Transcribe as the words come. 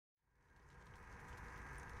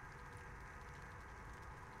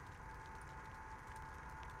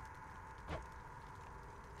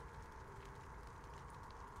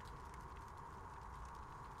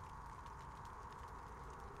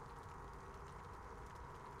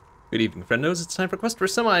Good evening, friendos. It's time for Quest for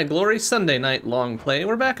Semi-Glory Sunday night long play.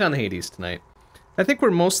 We're back on Hades tonight. I think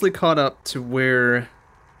we're mostly caught up to where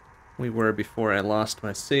we were before I lost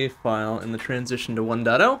my save file in the transition to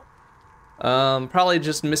 1.0. Probably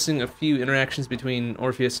just missing a few interactions between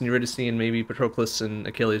Orpheus and Eurydice and maybe Patroclus and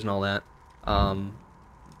Achilles and all that.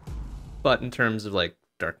 But in terms of like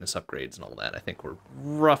darkness upgrades and all that, I think we're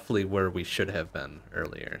roughly where we should have been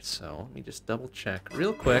earlier. So let me just double check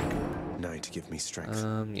real quick. Night to give me strength.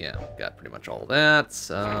 Yeah, got pretty much all that.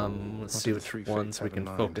 Let's see which ones we can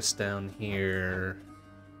focus down here.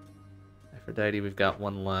 Aphrodite, we've got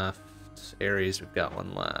one left. Ares, we've got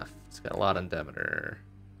one left. It's got a lot on Demeter.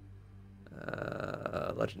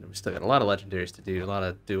 Legend, we still got a lot of legendaries to do, a lot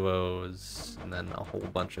of duos, and then a whole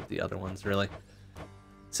bunch of the other ones, really.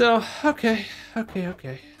 So, okay.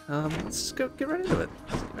 Let's go get right into it.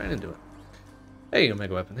 Hey,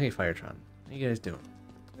 Omega Weapon. Hey, Firetron. How you guys doing?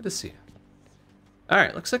 Good to see you.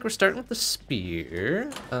 Alright, looks like we're starting with the spear.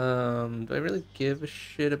 Do I really give a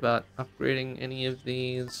shit about upgrading any of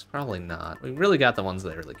these? Probably not. We really got the ones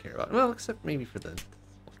that I really care about. Well, except maybe for the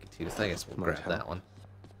Lucky Tooth. I guess we'll grab that one.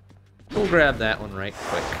 We'll grab that one right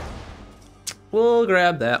quick.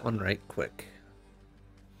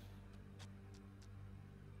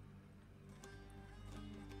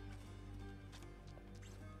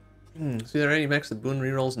 See there any max with boon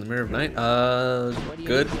rerolls in the Mirror of Night?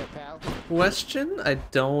 Good question. I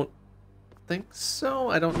don't think so.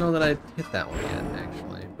 I don't know that I hit that one yet,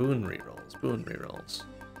 actually. Boon rerolls.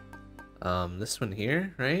 This one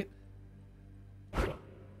here, right?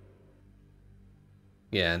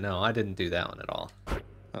 Yeah, no, I didn't do that one at all.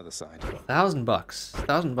 Other side. $1,000.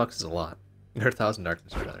 $1,000 is a lot. Or 1,000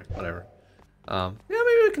 darkness, rather. Whatever. Yeah,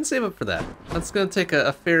 maybe we can save up for that. That's gonna take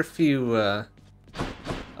a fair few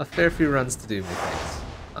runs to do, methinks.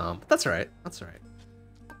 But that's alright.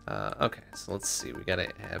 Okay, so let's see. We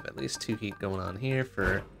gotta have at least 2 heat going on here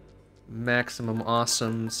for maximum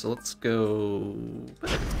awesome. So let's go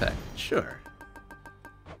benefits package. Sure.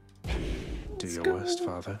 Do your worst,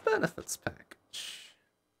 Father. Benefits package.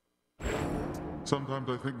 Sometimes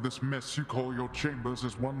I think this mess you call your chambers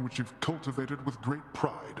is one which you've cultivated with great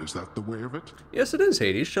pride. Is that the way of it? Yes, it is,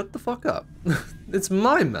 Hades. Shut the fuck up. It's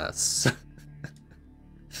my mess.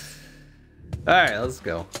 Alright, let's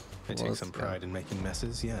go. I take some pride in making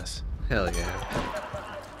messes, yes. Hell yeah.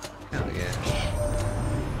 I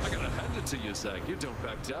gotta hand it to you, Zach. You don't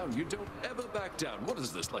back down. You don't ever back down. What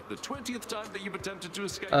is this, like the 20th time that you've attempted to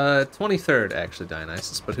escape? 23rd, actually,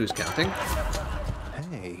 Dionysus, but who's counting?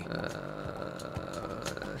 Hey.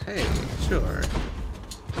 Hey, sure.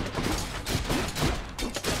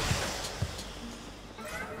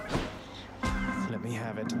 Let me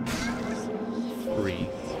have it.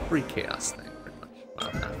 Free chaos thing, pretty much.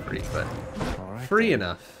 Well, not free, but Right, free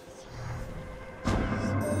enough.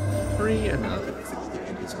 Free enough.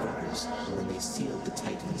 And his brothers, when they sealed the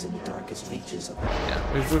Titans in the darkest reaches of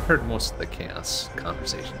Yeah, we've heard most of the chaos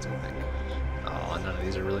conversations, I think. Oh, none of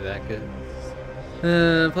these are really that good.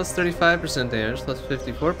 Plus 35% damage, plus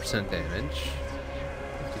 54% damage.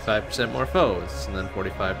 55% more foes, and then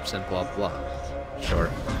 45% blah blah. Sure.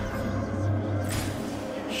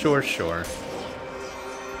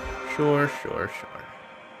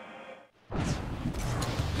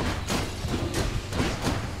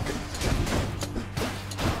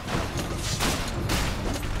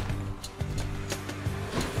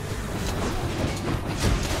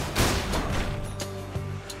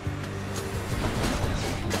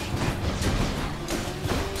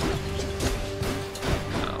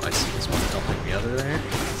 Oh, I see this one helping the other there.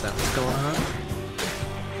 Is that what's going on?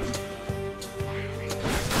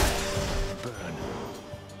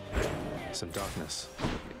 Some darkness.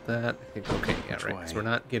 That, I think, okay, yeah, right. Because we're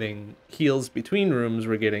not getting heals between rooms,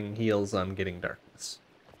 we're getting heals on getting darkness.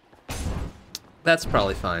 That's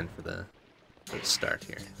probably fine for the start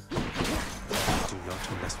here. Do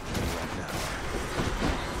not mess with me right now.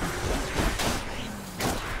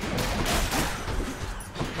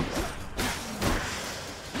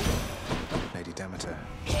 Lady Demeter.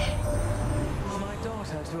 My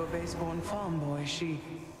daughter to a base-born farm boy,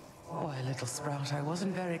 Why, little sprout, I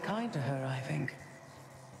wasn't very kind to her, I think.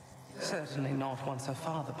 Certainly not once her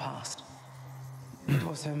father passed. It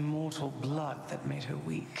was her mortal blood that made her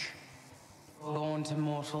weak. Born to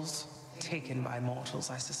mortals, taken by mortals,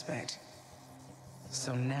 I suspect.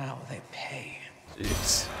 So now they pay.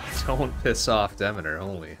 Jeez. Don't piss off Demeter,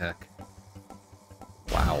 holy heck.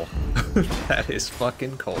 Wow. That is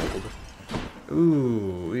fucking cold.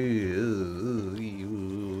 Ooh.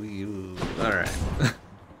 Alright.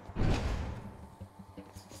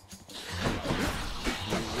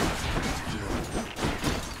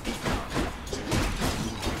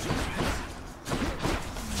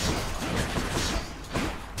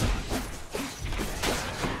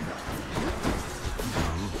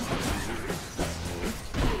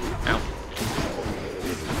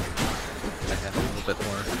 bit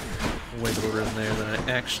more wiggle room there than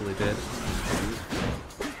I actually did.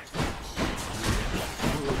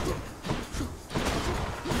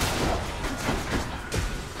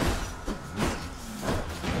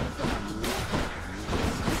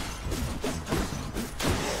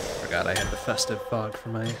 Forgot I had the festive fog for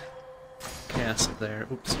my cast there.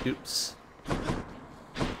 Oops, oops.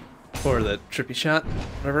 Or the trippy shot,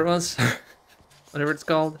 whatever it was. Whatever it's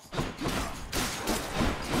called.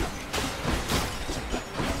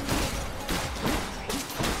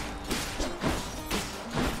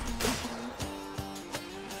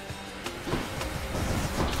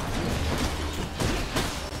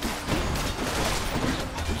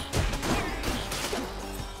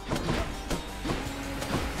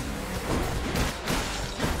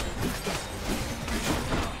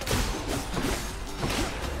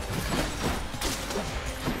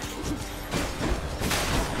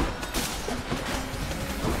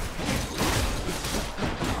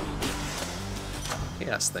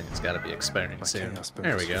 Chaos thing's gotta be expiring soon.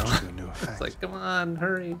 There we go. It's like, come on,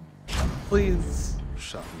 hurry. Please.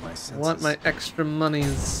 Sharpen my senses. I want my extra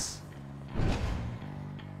monies.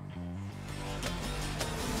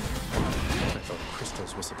 I thought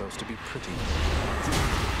crystals were supposed to be pretty.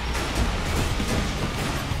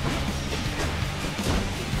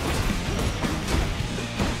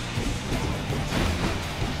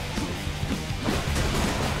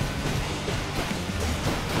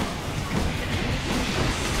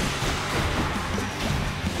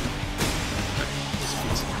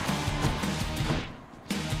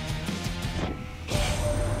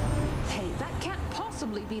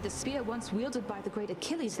 Be the spear once wielded by the great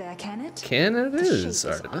Achilles there, can it? Can it The is,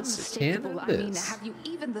 shape Artemis. Can unmistakable. it I mean, is. have you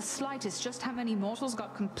even the slightest just how many mortals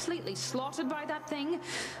got completely slaughtered by that thing?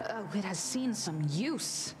 Oh, it has seen some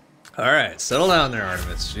use. Alright, settle down there,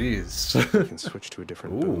 Artemis. Jeez. We can switch to a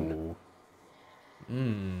different boon.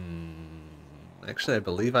 Ooh. Actually, I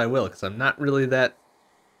believe I will, because I'm not really that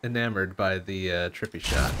enamored by the trippy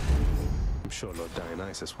shot. I'm sure Lord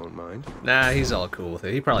Dionysus won't mind. Nah, he's all cool with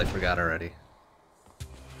it. He probably forgot already.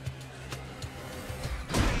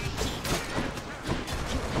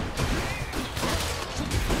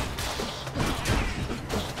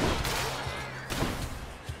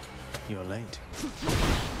 You're late.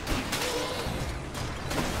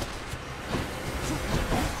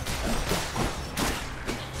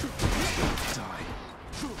 Die.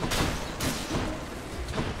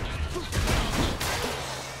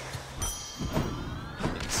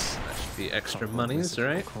 Yes, that should be extra monies,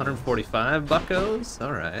 right? 145 buckos?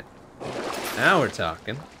 Alright. Now we're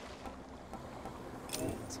talking.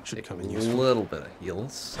 Should Take come a in useful. little bit of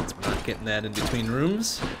heals, since we're not getting that in between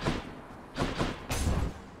rooms.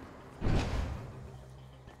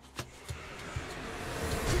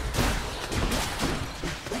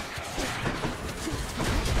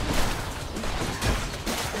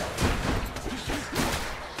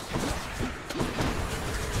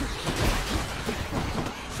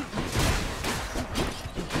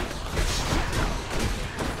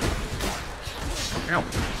 Ow.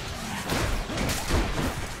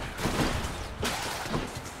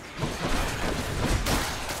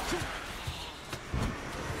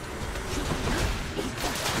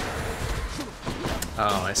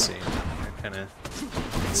 Oh, I see. They're kind of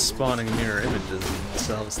spawning mirror images of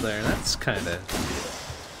themselves there. That's kind of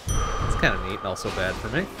neat and also bad for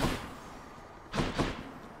me.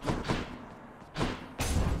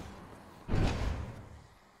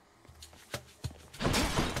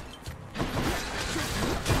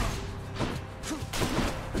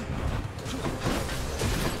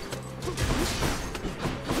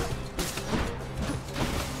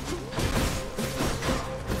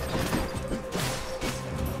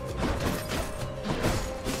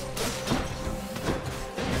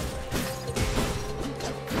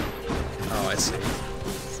 Oh, I see.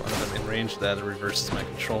 As long as I'm in range of that, it reverses my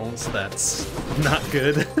controls. That's not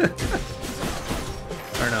good.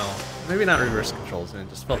 Or no, maybe not reverse controls. It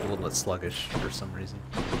just felt a little bit sluggish for some reason.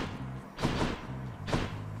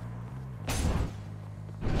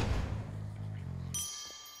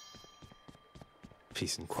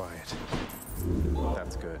 Peace and quiet.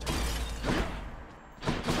 That's good.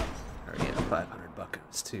 Already at 500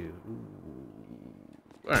 buckos too.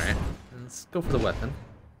 Alright, let's go for the weapon.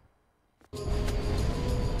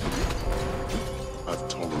 I've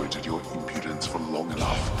tolerated your impudence for long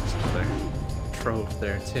enough. Another trove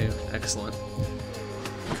there too. Excellent.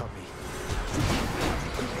 Copy.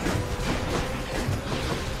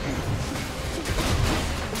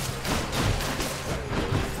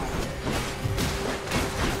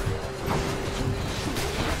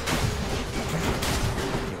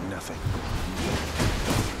 You're nothing.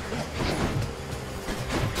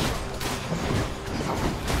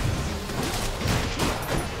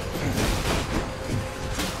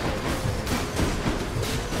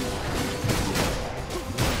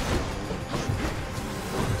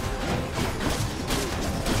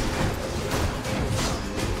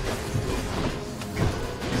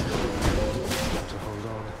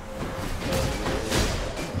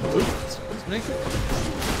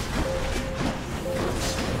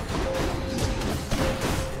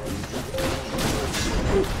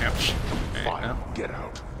 Ouch. Fine, get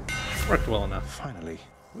out. Worked well enough. Finally.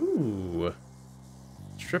 Ooh.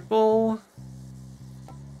 Triple.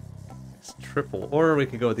 It's triple. Or we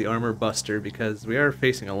could go with the Armor Buster because we are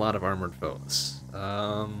facing a lot of armored foes.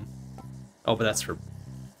 Oh, but that's for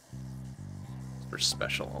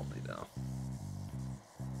special only though.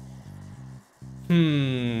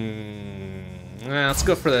 Let's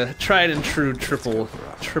go for the tried and true triple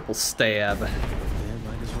stab. Yeah,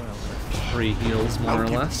 might as well. 3 heals more or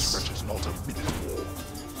less. Wretches not a minute more.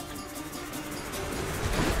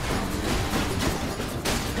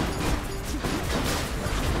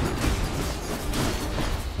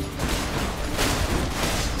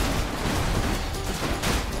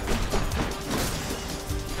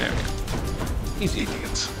 There we go. Easy.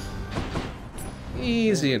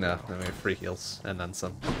 Easy enough. Then we have 3 heals and then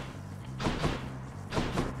some.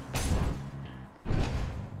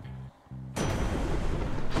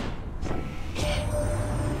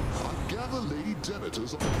 Gather Lady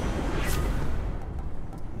Demeter's.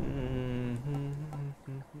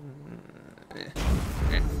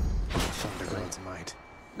 Thundergrade's might.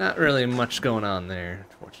 Not really much going on there,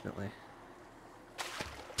 unfortunately.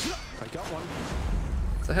 I got one.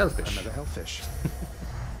 It's a hellfish. Another hellfish.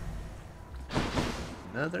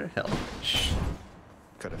 Another hellfish.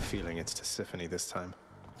 Got a feeling it's Tisiphone this time.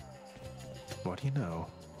 What do you know?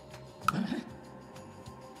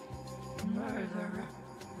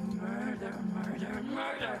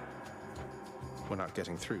 We're not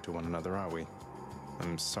getting through to one another, are we?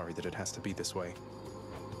 I'm sorry that it has to be this way.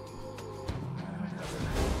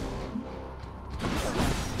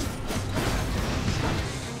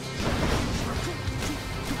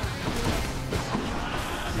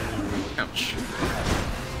 Ouch.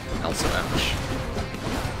 Also ouch.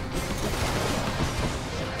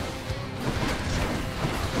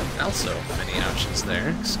 Also many ouches there,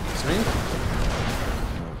 excuse me.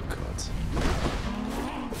 Oh, God.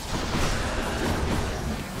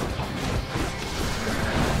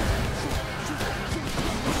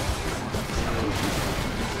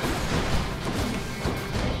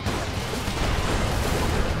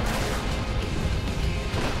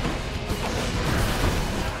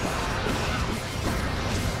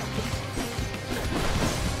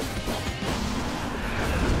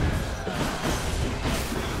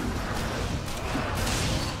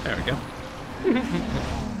 There we go.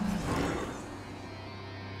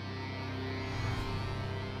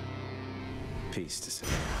 Peace to say.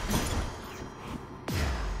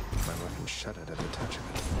 My weapon shuddered at the touch of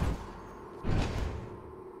it.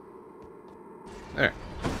 There.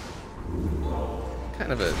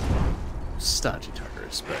 Kind of a stodgy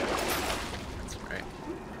Tartarus, but that's right.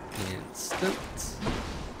 Instant.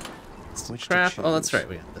 Which to Crap. Oh, that's choose? right.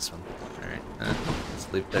 We got this one. Alright.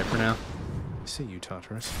 Let's leave it there for now. See you,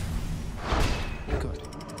 Tartarus. Good.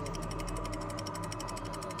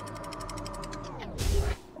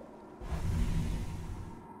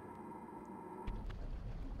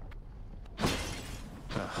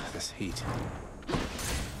 Ah, this heat.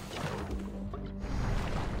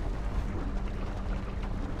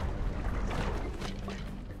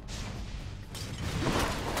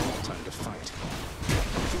 Time to fight.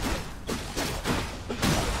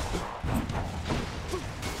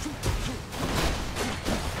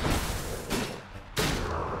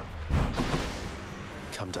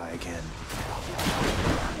 Come die again.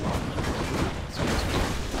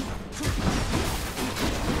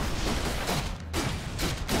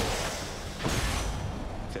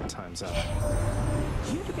 Their time's up.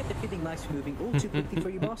 Do you ever get the feeling life's moving all too quickly for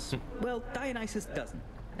you, boss? Well, Dionysus doesn't,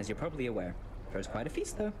 as you're probably aware. Throws quite a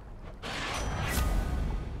feast, though.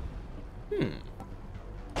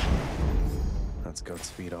 That's goat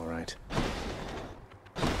speed, all right.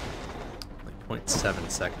 Like 0.7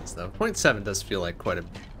 seconds though. 0.7 does feel like quite a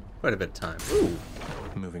bit of time. Ooh.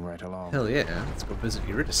 Moving right along. Hell yeah. Let's go visit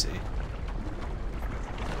Eurydice.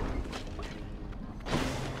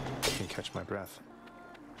 Can catch my breath.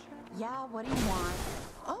 Yeah, what do you want?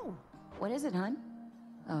 Oh, what is it, hun?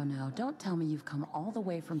 Oh no, don't tell me you've come all the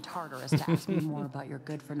way from Tartarus to ask me more about your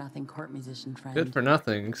good-for-nothing court musician friend. Good for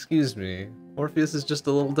nothing, excuse me. Orpheus is just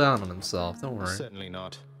a little down on himself, don't worry. Certainly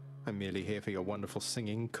not. I'm merely here for your wonderful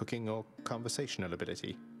singing, cooking, or conversational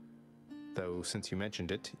ability. Though, since you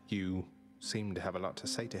mentioned it, you seem to have a lot to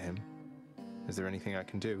say to him. Is there anything I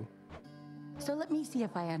can do? So let me see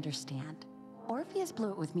if I understand. Orpheus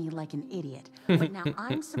blew it with me like an idiot, but now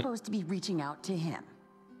I'm supposed to be reaching out to him.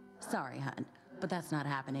 Sorry, hun, but that's not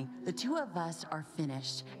happening. The two of us are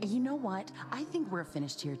finished. And you know what? I think we're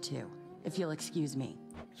finished here too, if you'll excuse me.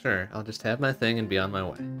 Sure, I'll just have my thing and be on my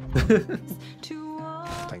way.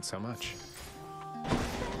 Thanks so much.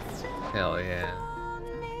 Hell yeah.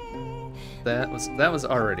 That was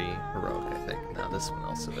already heroic, I think. Now this one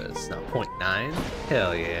also is. Now 0.9?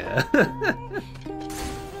 Hell yeah.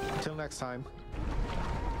 Till next time.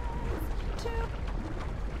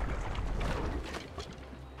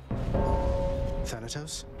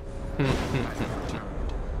 Thanatos?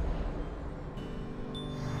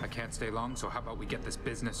 I can't stay long, so how about we get this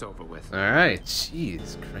business over with? Alright,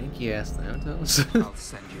 jeez. Cranky ass Thanatos. I'll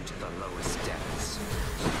send you to the lowest depths.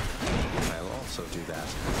 I'll also do that.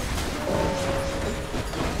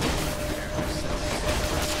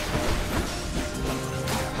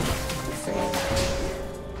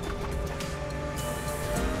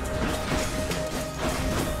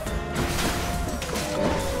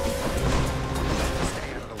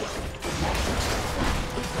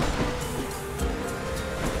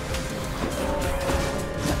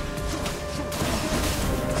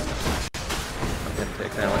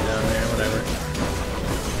 Take that one down there, whatever.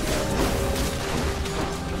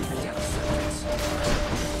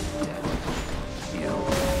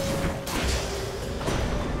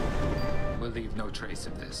 We'll leave no trace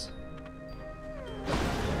of this.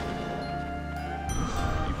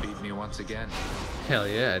 You beat me once again. Hell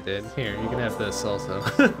yeah, I did. Here, you can have this also.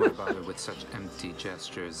 Why bother with such empty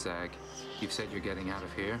gestures, Zag? You've said you're getting out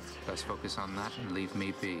of here. Let's focus on that and leave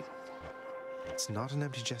me be. It's not an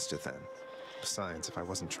empty gesture, then. Besides, if I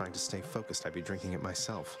wasn't trying to stay focused, I'd be drinking it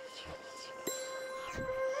myself.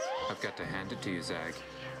 I've got to hand it to you, Zag.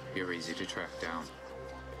 You're easy to track down.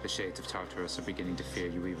 The shades of Tartarus are beginning to fear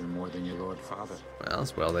you even more than your Lord Father.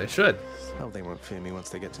 Well, they should. Oh, they won't fear me once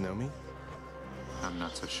they get to know me? I'm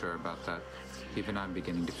not so sure about that. Even I'm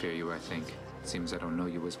beginning to fear you, I think. It seems I don't know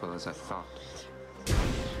you as well as I thought.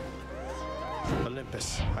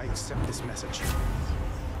 Olympus, I accept this message.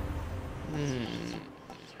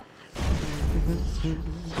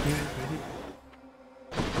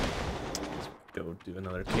 Go do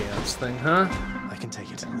another chaos thing, huh? I can take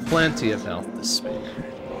it. Plenty of health to spare.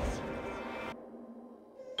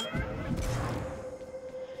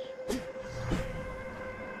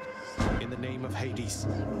 In the name of Hades.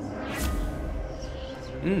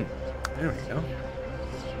 There we go.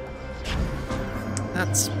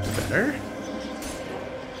 That's better.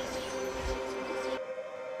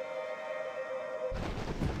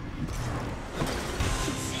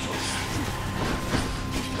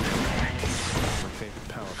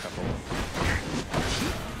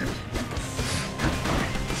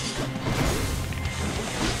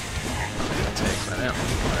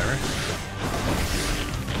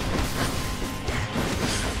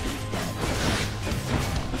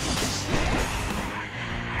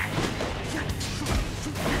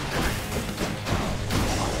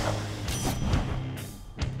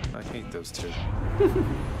 Those two.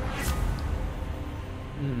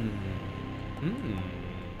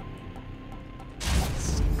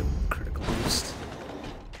 Critical boost.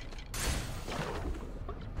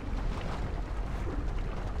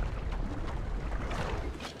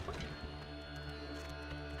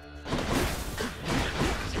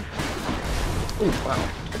 Oh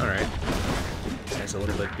wow! All right, this guy's a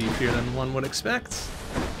little bit beefier than one would expect.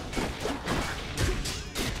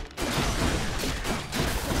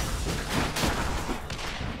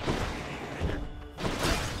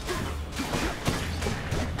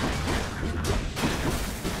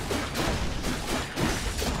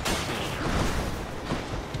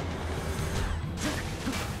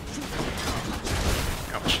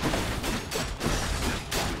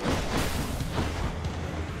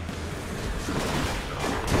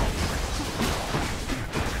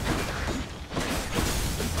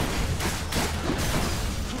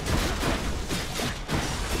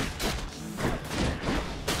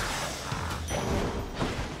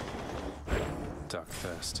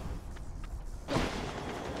 First.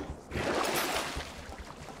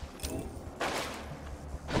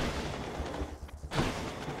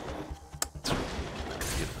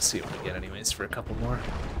 Let's see what we get anyways for a couple more.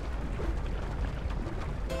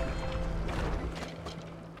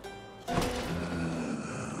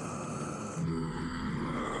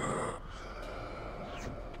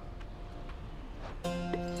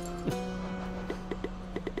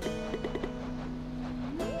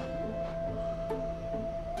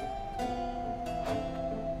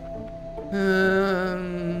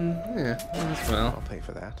 Yeah, as well. I'll pay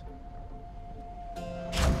for that.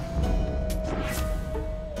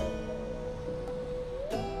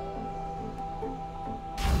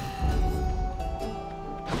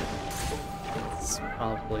 It's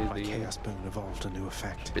probably My chaos boon evolved a new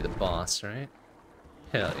effect. Be the boss, right?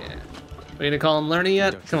 Hell yeah. Are you gonna call him Lerny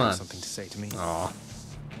yet? Don't Come you have on. something to say to me? Aw.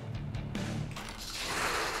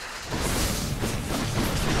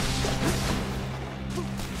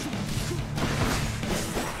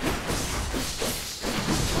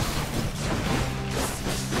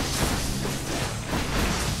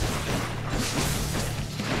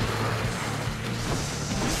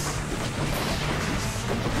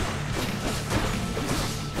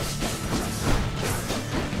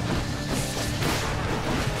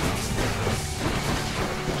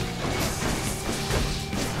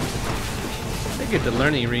 figured the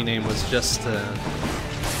Learny rename was just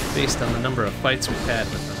based on the number of fights we've had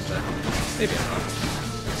with them, but maybe I'm wrong.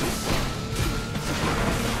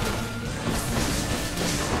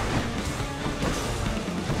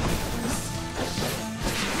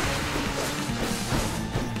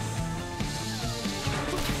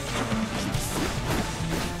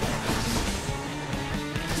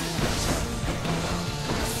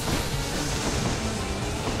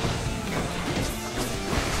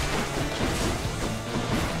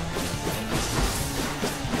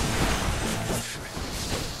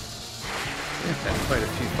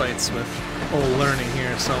 With old Learning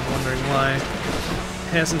here, so I'm wondering why it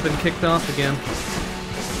hasn't been kicked off again.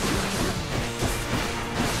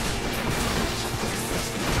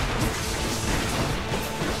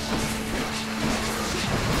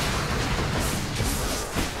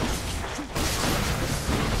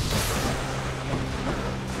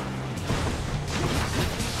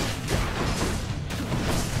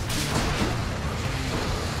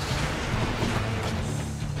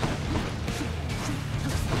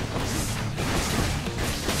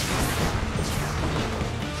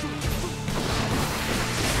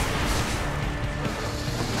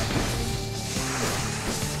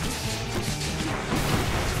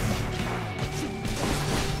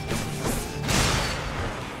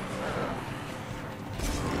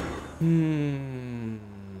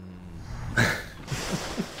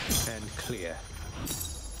 And clear.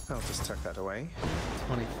 I'll just tuck that away.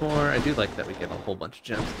 24. I do like that we get a whole bunch of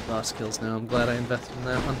gems and boss kills now. I'm glad I invested in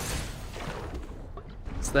that one.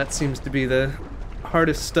 So that seems to be the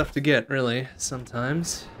hardest stuff to get, really,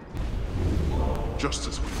 sometimes. Just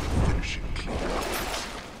as we were finishing cleaning up.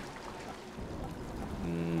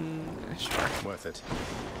 Sure. Worth it.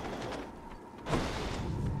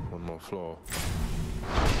 One more floor.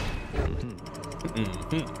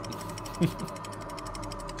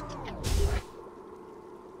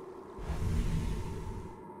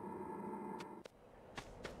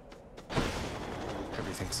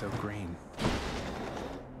 Everything's so green.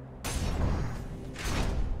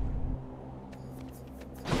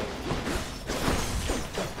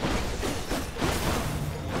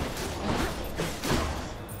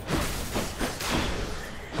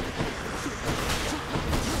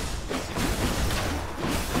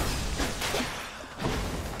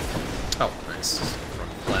 Oh, nice.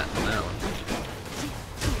 Flat on that one.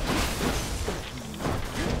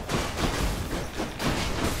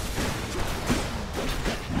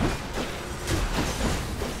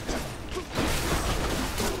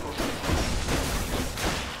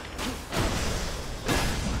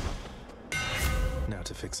 Now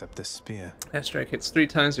to fix up this spear. That strike hits 3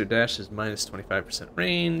 times, your dash is minus 25%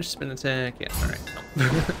 range, spin attack, yeah, alright.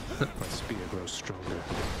 My spear grows stronger.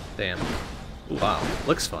 Damn. Wow,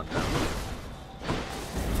 looks fun though.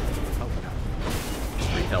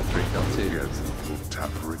 3 health too. Yes,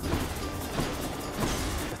 tampering.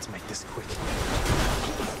 Let's make this quick.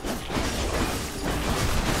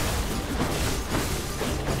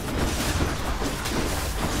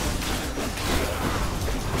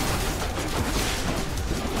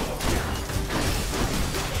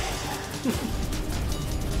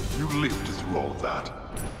 You lived through all of that.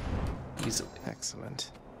 Easily.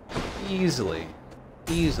 Excellent. Easily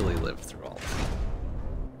lived through all that.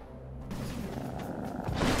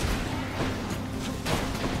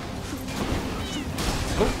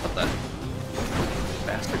 Oh, what the?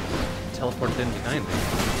 Bastard. Teleported in behind me.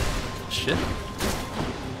 Shit.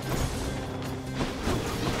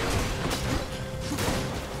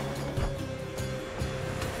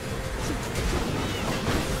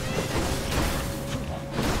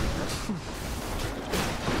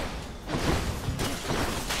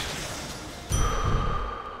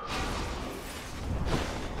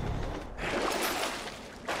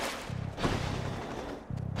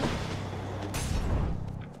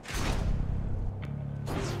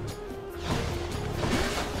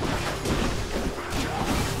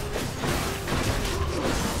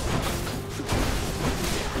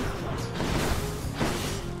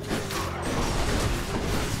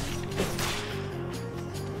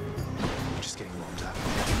 Just getting warmed up.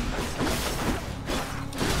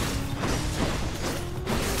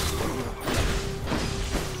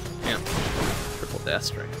 Damn. Triple death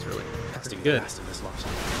strike is really Has to pretty be good. fast in this lot.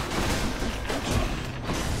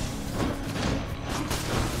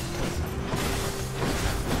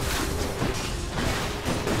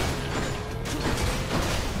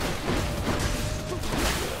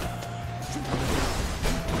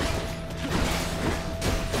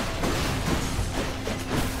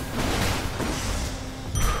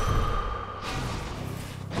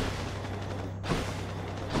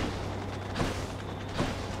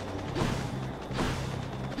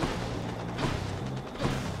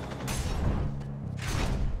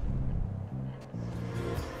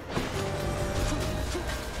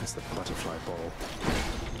 Where's the butterfly ball?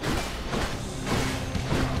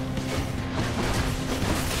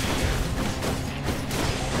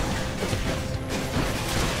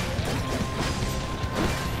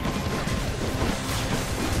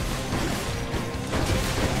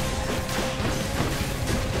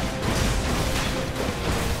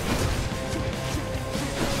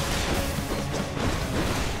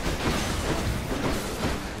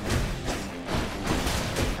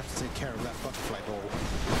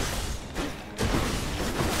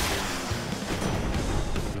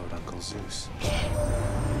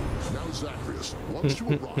 Once you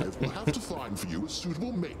arrive, we'll have to find for you a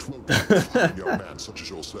suitable mate, won't we? A young man such as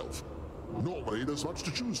yourself. Normally, there's much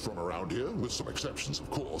to choose from around here, with some exceptions, of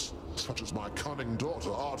course, such as my cunning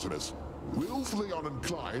daughter, Artemis, willfully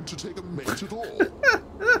uninclined to take a mate at all.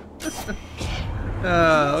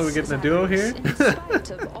 Are we getting a duo here? In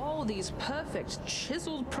spite of all these perfect,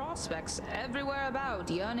 chiseled prospects everywhere about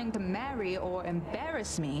yearning to marry or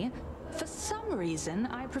embarrass me, for some reason,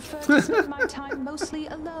 I prefer to spend my time mostly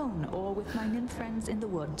alone or with my nymph friends in the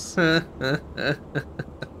woods.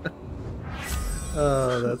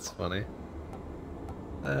 Oh, that's funny.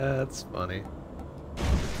 That's funny.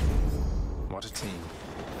 What a team.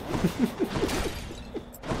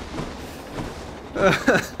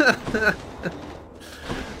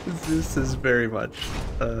 This is very much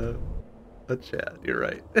a chat, you're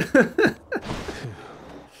right.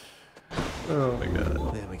 Oh my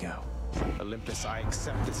god. There we go. Olympus, I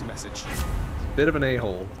accept this message. Bit of an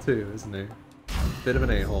a-hole, too, isn't he? Bit of an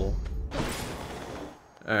a-hole.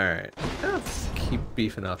 Alright, let's keep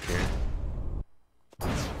beefing up here.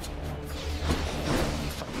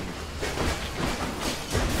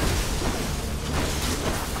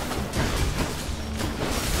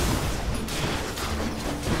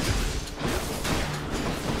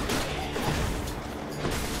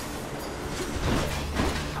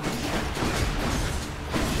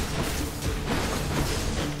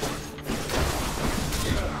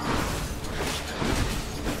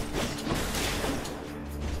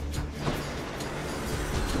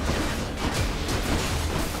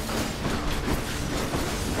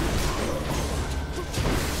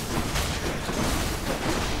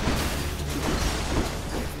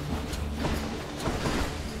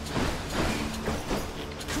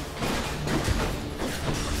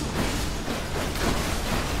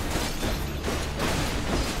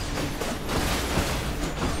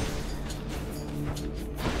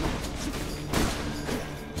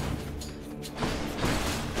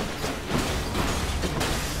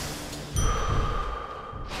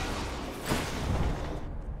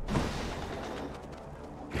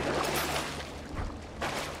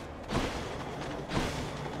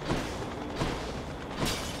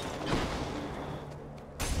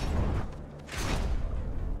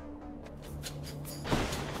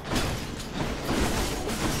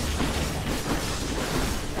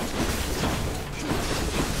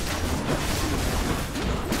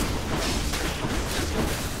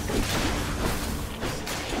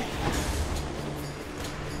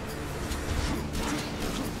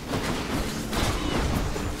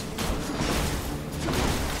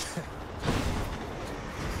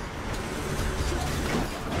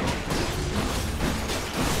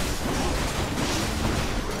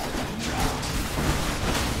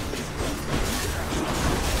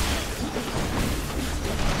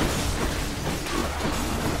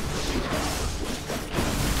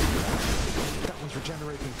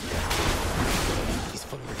 He's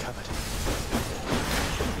fully recovered.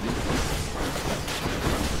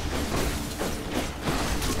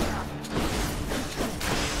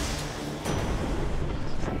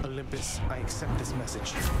 Olympus, I accept this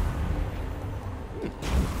message.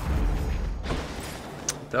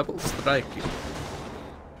 Double strike.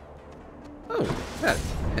 Oh, that.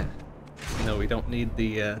 Yeah. No, we don't need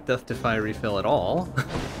the Death Defy refill at all.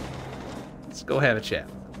 Let's go have a chat.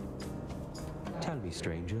 Tell me,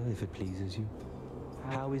 stranger, if it pleases you.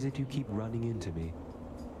 How is it you keep running into me?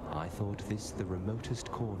 I thought this the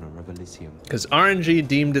remotest corner of Elysium. Because RNG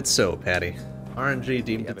deemed it so, Patty. RNG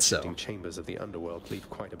deemed it so. The ever-shifting chambers of the underworld leave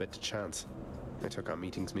quite a bit to chance. I took our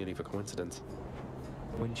meetings merely for coincidence.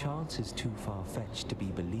 When chance is too far-fetched to be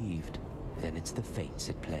believed, then it's the fates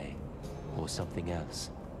at play. Or something else.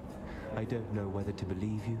 I don't know whether to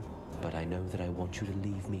believe you, but I know that I want you to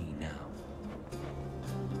leave me now.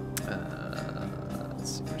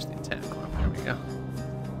 Let's see, where's the attack one? There we go.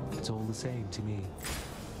 It's all the same to me.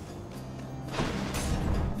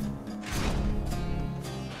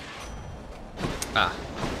 Ah,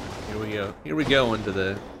 here we go. Here we go into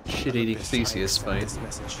the shit-eating Theseus fight.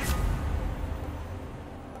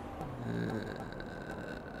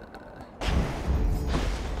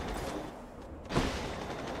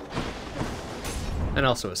 And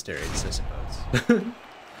also Asterius, I suppose.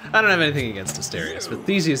 I don't have anything against Asterius, but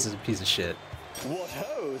Theseus is a piece of shit. What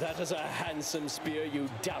ho! That is a handsome spear you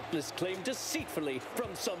doubtless claimed deceitfully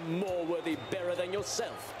from some more worthy bearer than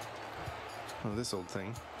yourself. Oh, this old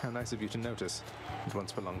thing. How nice of you to notice. It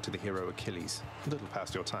once belonged to the hero Achilles. A little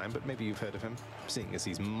past your time, but maybe you've heard of him, seeing as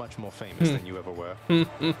he's much more famous than you ever were.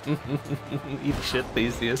 Eat shit,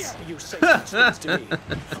 Theseus. Yeah, you say such things to me.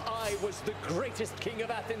 I was the greatest king of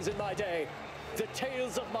Athens in my day. The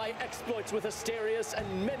tales of my exploits with Asterius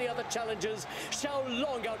and many other challenges shall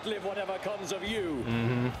long outlive whatever comes of you.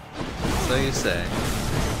 Mm-hmm. So you say.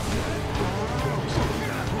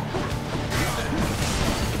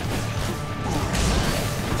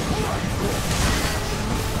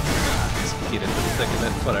 Just get into the thick of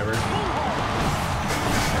it, whatever.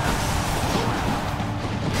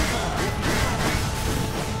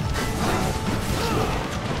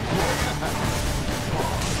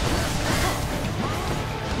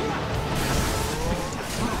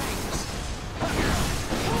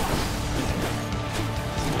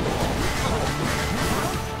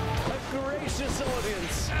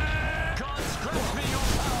 Audience. Gods grant me your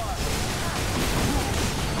power.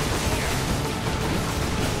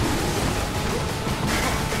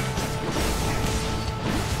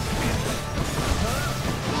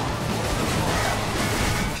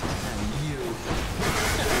 And you.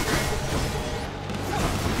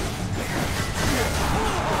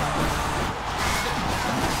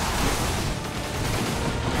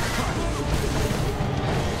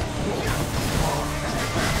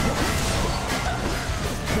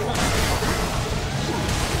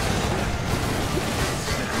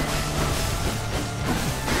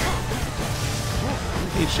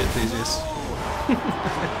 Eat shit, Theseus.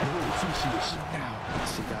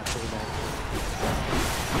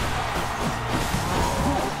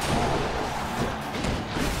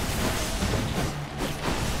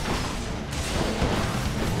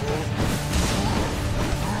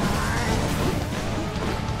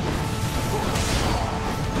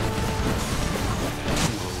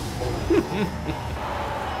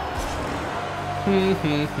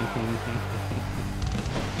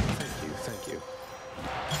 Thank you.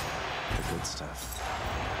 The good stuff.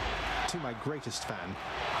 To my greatest fan.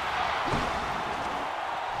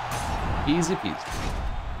 Easy peasy.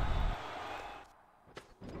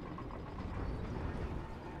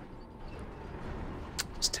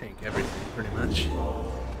 Just tank everything, pretty much.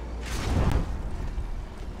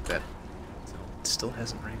 That still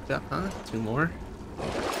hasn't ranked up, huh? 2 more?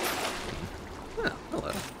 Oh,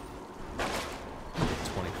 hello.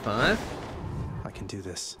 25. I can do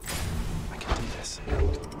this. I can do this.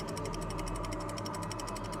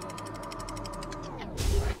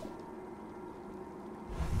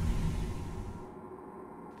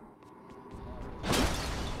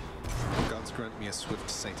 Gods grant me a swift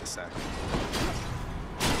satyr sack.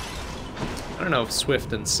 I don't know if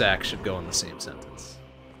swift and sack should go in the same sentence,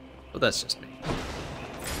 but that's just me.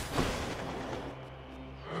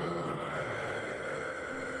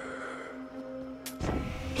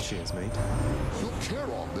 Cheers, mate. Your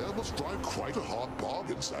Charon there must drive quite a hard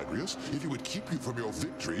bargain, Zagreus, if he would keep you from your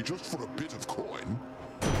victory just for a bit of coin.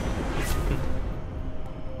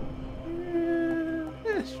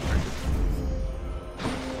 Yeah, sure.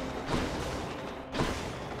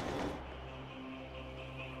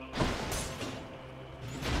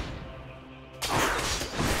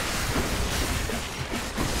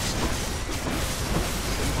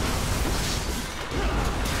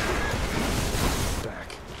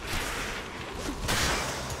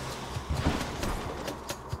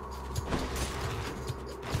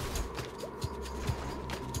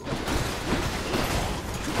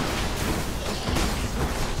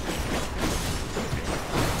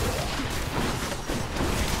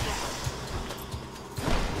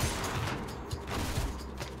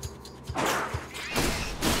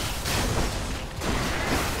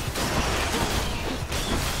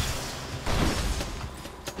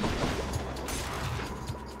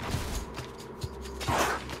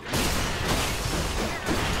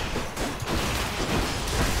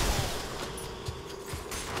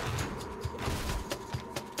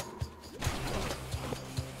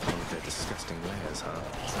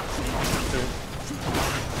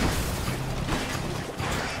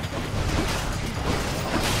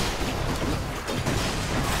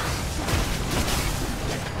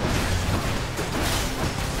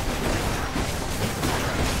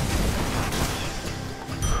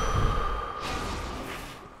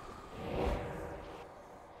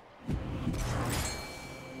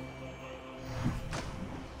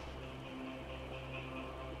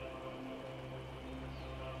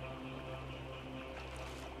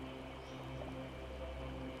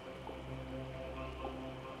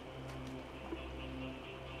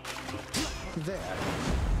 There.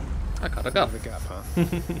 I gotta go. The gap, huh?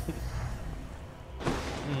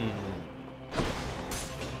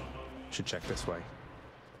 Should check this way.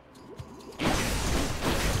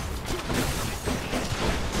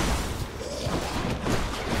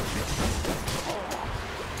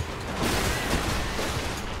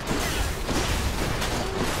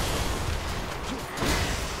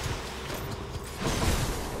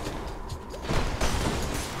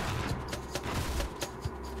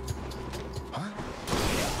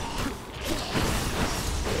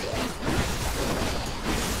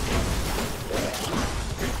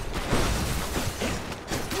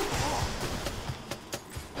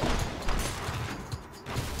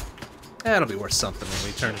 That'll be worth something when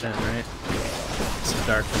we turn it in, right? Some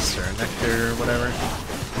darkness or nectar or whatever.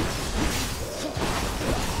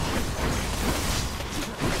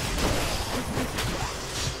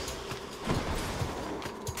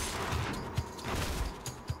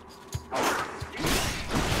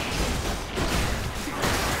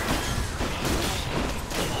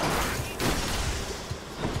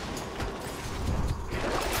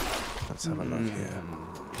 Let's have a look here.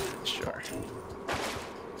 Sure.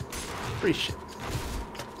 Free shit.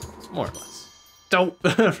 More or less. Don't!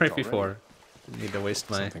 Right before. Didn't need to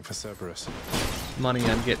waste my Something for Cerberus. money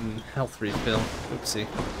on getting health refill. Oopsie.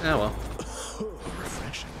 Oh well.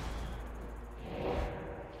 Refreshing.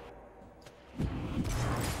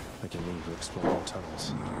 I can leave to explore more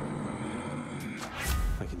tunnels.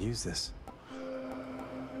 I can use this.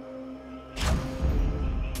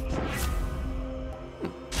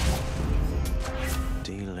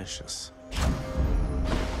 Delicious.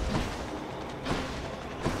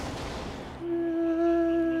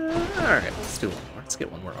 Alright, let's do one more. Let's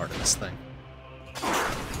get one more art of this thing.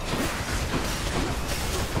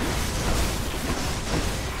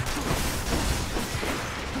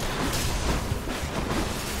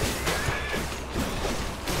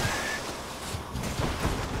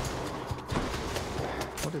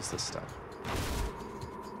 What is this stuff?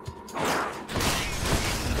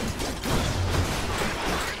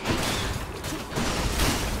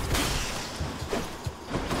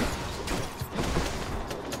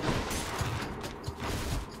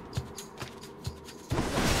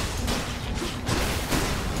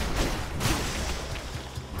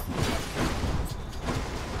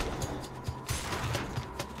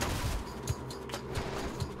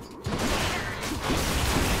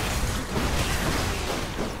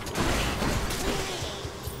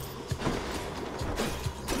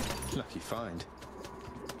 Lucky find.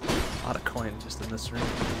 A lot of coin just in this ring.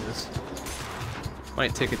 Jesus.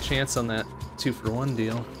 Might take a chance on that 2-for-1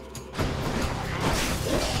 deal.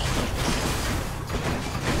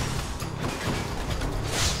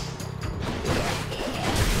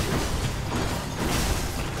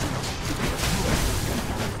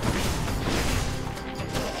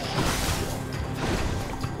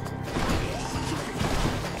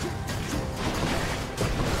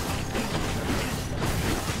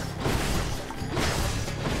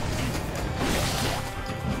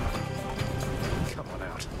 Come on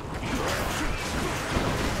out.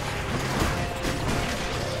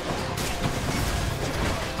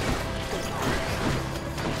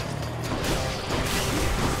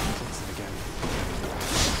 Takes it again.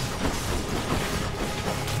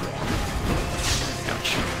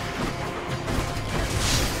 Ouch.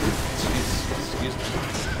 Jeez, excuse me.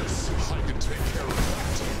 I can take care of that.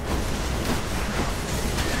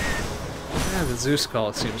 Yeah, the Zeus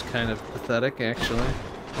call seems kind of pathetic, actually.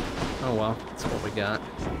 Oh well, that's what we got.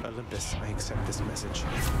 Olympus, I accept this message.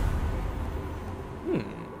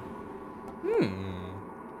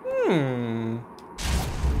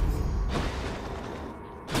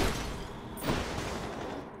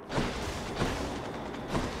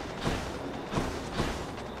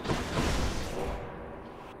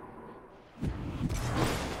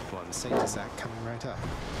 One Saint Zach coming right up.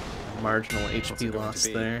 Marginal What's it HP going loss to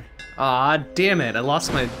be? there. Ah, damn it! I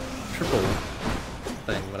lost my triple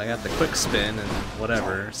thing, but I got the quick spin and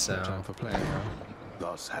whatever, No so... time for playing, huh?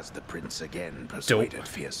 Thus has the prince again persuaded Dope.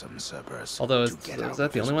 fearsome Cerberus Although, to get out is that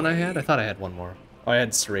of the his only one I had? way. I thought I had one more. Oh, I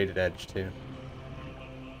had Serrated Edge, too.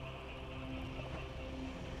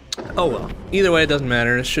 Oh well. Either way, it doesn't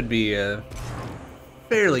matter. It should be a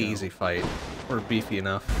fairly easy fight. We're beefy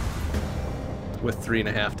enough with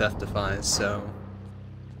 3.5 death defies, so...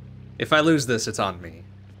 If I lose this, it's on me.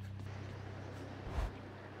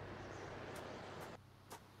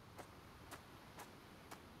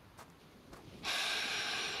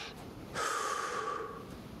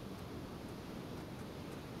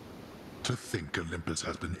 To think Olympus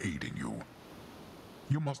has been aiding you.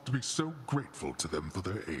 You must be so grateful to them for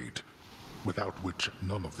their aid. without which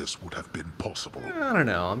none of this would have been possible. I don't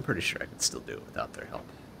know. I'm pretty sure I could still do it without their help.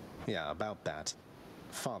 Yeah, about that.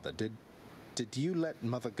 Father, did you let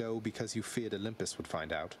Mother go because you feared Olympus would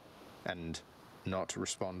find out? And not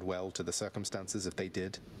respond well to the circumstances if they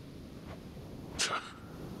did?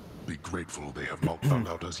 Be grateful they have not found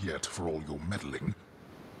out as yet for all your meddling.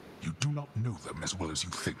 You do not know them as well as you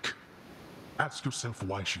think. Ask yourself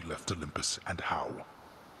why she left Olympus and how.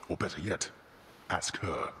 Or better yet, ask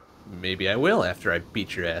her. Maybe I will after I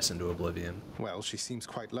beat your ass into oblivion. Well, she seems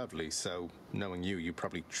quite lovely, so knowing you, you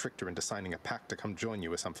probably tricked her into signing a pact to come join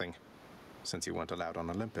you or something. Since you weren't allowed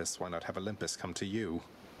on Olympus, why not have Olympus come to you?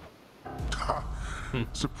 Ha!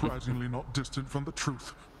 Surprisingly not distant from the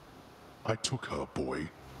truth. I took her, boy.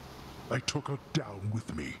 I took her down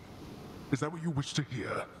with me. Is that what you wish to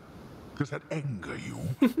hear? Does that anger you?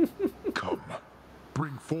 Come,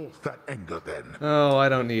 bring forth that anger then. Oh, I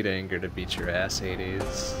don't need anger to beat your ass,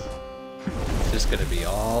 Hades. It's just gonna be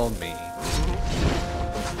all me.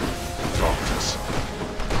 Darkness.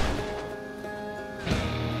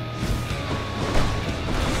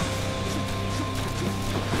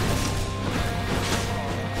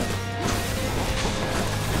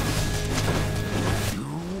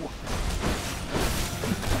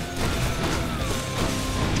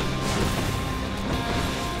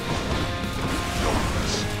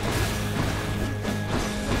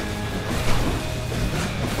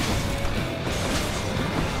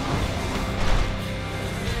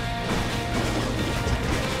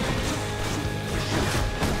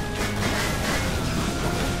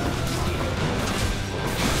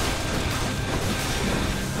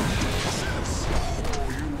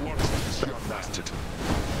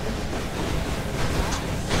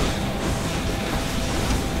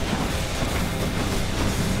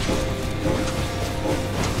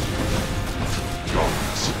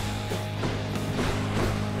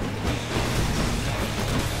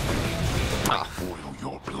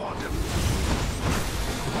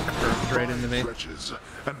 Stretches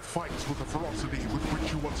and fights with the ferocity with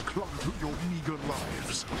which you once clung to your meager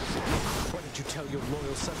lives. Why did you tell your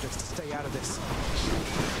loyal subjects to stay out of this?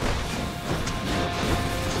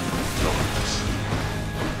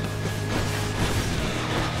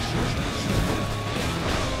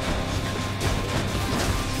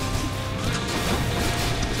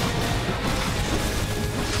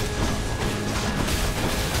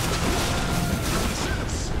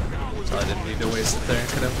 I didn't need to waste it there.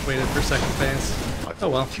 Could have waited for second phase. Oh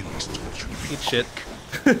well. Eat shit.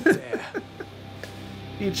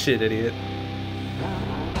 Eat shit, idiot.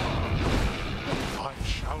 I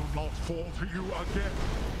shall not fall to you again.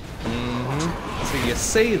 Mm-hmm. So you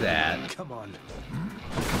say that. Come on.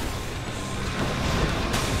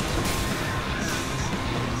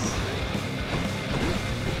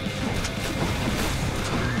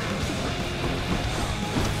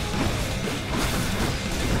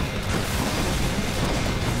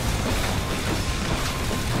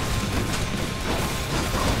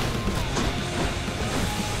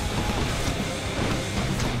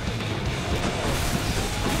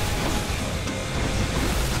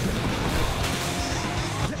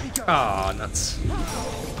 Aw, nuts.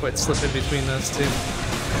 Quite slipping between those two.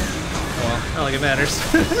 Oh well, not like it matters.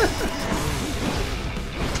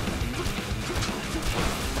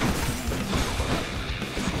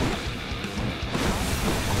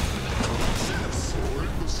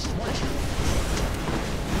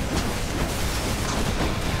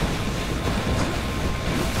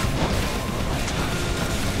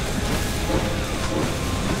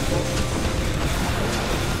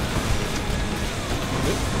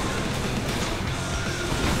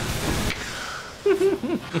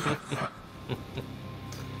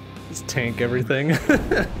 Just tank everything.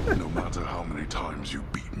 No matter how many times you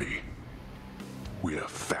beat me, we're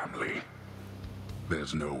family.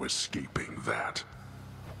 There's no escaping that.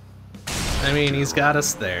 I mean, he's got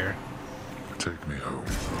us there. Take me home.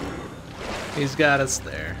 He's got us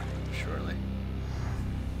there, surely.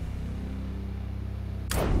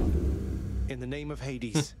 In the name of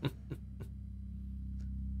Hades.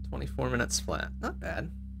 24 minutes flat. Not bad.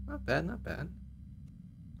 Not bad, not bad.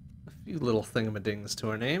 A few little thingamadings to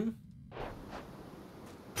our name.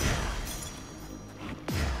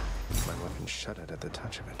 My weapon shuddered at the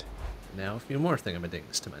touch of it. Now a few more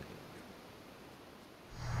thingamadings to my name.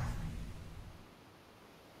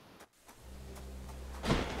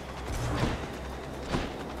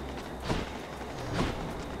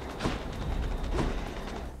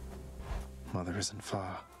 Mother isn't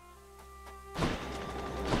far.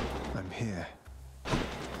 I'm here.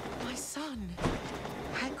 My son.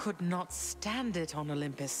 I could not stand it on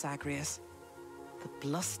Olympus, Zagreus. The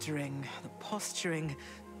blustering, the posturing.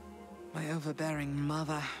 My overbearing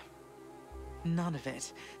mother. None of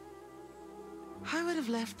it. I would have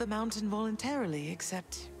left the mountain voluntarily,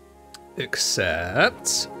 except...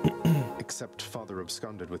 Except Father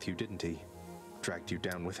absconded with you, didn't he? Dragged you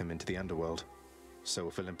down with him into the underworld. So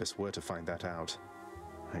if Olympus were to find that out,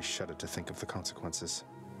 I shudder to think of the consequences.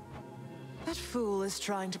 That fool is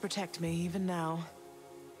trying to protect me even now.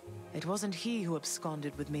 It wasn't he who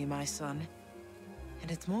absconded with me, my son.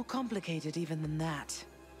 And it's more complicated even than that.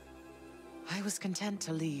 I was content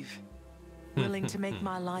to leave. Willing to make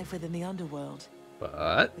my life within the underworld.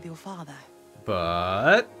 But... With your father.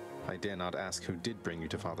 But... I dare not ask who did bring you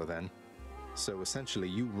to father then. So essentially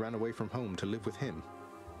you ran away from home to live with him.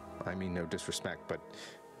 I mean no disrespect, but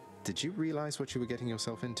did you realize what you were getting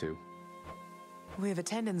yourself into? We have a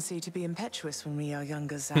tendency to be impetuous when we are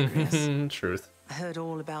younger, Zagreus. Truth. I heard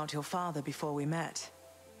all about your father before we met.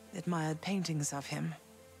 Admired paintings of him.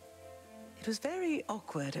 It was very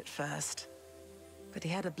awkward at first. But he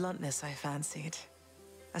had a bluntness I fancied.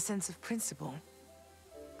 A sense of principle.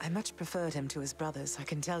 I much preferred him to his brothers, I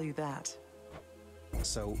can tell you that.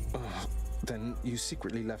 So, then you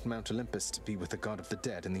secretly left Mount Olympus to be with the god of the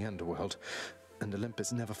dead in the underworld, and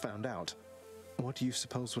Olympus never found out. What do you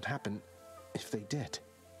suppose would happen if they did?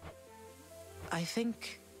 I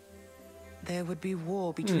think there would be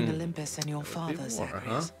war between Olympus and your father,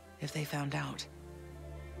 Zagreus, if they found out.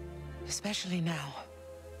 Especially now,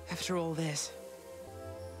 after all this.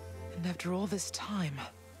 And after all this time.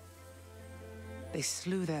 They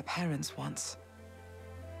slew their parents once.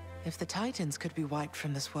 If the Titans could be wiped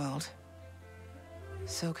from this world,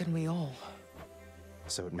 so can we all.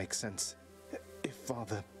 So it makes sense. If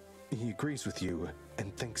Father, he agrees with you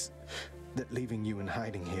and thinks that leaving you in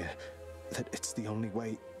hiding here, that it's the only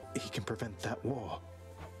way he can prevent that war.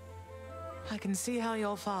 I can see how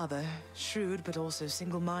your father, shrewd but also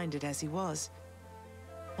single-minded as he was,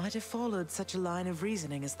 might have followed such a line of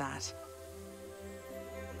reasoning as that.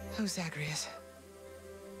 Oh, Zagreus.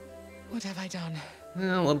 What have I done?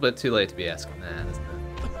 A little bit too late to be asking that, isn't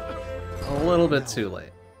it? A little bit too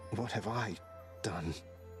late. What have I done?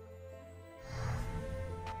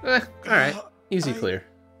 Alright. Easy clear.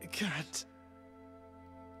 I can't.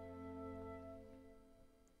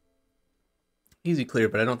 Easy clear,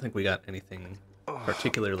 but I don't think we got anything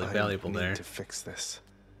particularly valuable I need there. to fix this.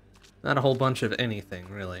 Not a whole bunch of anything,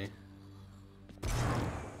 really.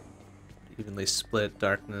 Evenly split,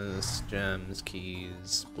 darkness, gems,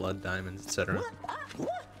 keys, blood diamonds, etc.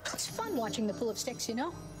 It's fun watching the pool of sticks, you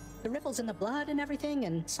know? The ripples in the blood and everything,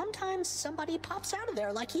 and sometimes somebody pops out of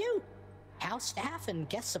there like you. House staff and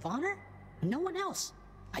guests of honor. No one else.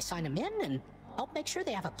 I sign them in and help make sure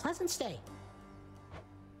they have a pleasant stay.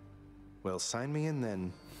 Well, sign me in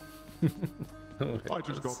then. I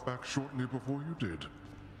just got back shortly before you did.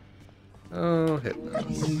 Oh, Hitler.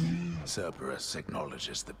 Cerberus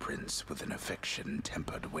acknowledges the prince with an affection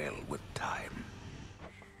tempered well with time.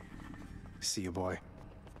 See you, boy.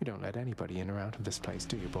 You don't let anybody in or out of this place,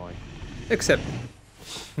 do you, boy? Except...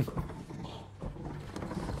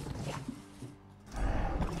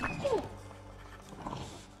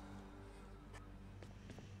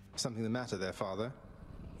 Something the matter there, Father?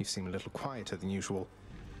 You seem a little quieter than usual.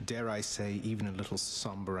 Dare I say, even a little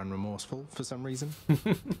somber and remorseful for some reason?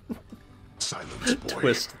 Silence, boy.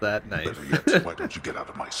 Twist that knife. Better yet, why don't you get out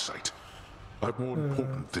of my sight? I've more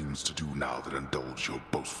important things to do now than indulge your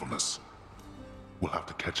boastfulness. We'll have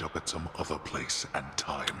to catch up at some other place and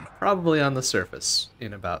time. Probably on the surface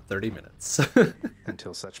in about 30 minutes.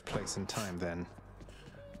 Until such place and time, then.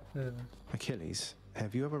 Achilles,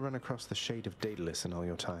 have you ever run across the Shade of Daedalus in all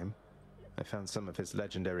your time? I found some of his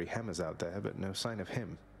legendary hammers out there, but no sign of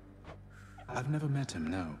him. I've never met him,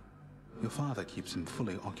 no. Your father keeps him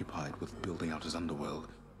fully occupied with building out his underworld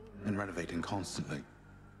and renovating constantly.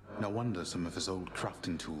 No wonder some of his old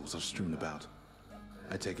crafting tools are strewn about.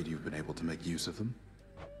 I take it you've been able to make use of them?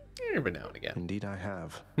 Every now and again. Indeed I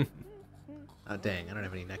have. Oh dang, I don't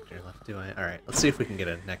have any nectar left, do I? Alright, let's see if we can get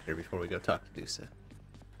a nectar before we go talk to Dusa.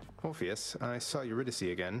 Orpheus, I saw Eurydice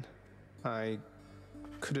again. I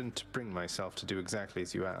couldn't bring myself to do exactly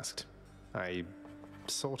as you asked. I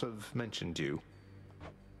sort of mentioned you.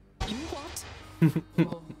 You what?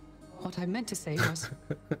 Oh, what I meant to say was...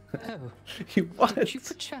 Oh. You what? Did you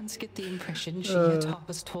perchance get the impression she had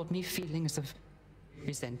harbours toward me feelings of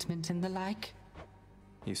resentment and the like?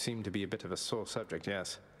 You seem to be a bit of a sore subject,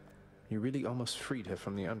 yes. You really almost freed her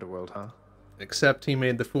from the underworld, huh? Except he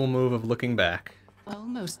made the fool move of looking back.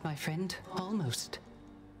 Almost, my friend, almost.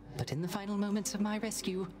 But in the final moments of my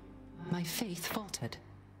rescue, my faith faltered.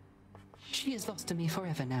 She is lost to me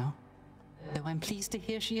forever now. Though I'm pleased to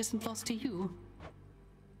hear she isn't lost to you.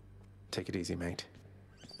 Take it easy, mate.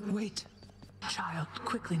 Wait, child,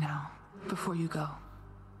 quickly now, before you go.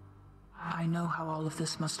 I know how all of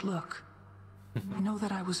this must look. Know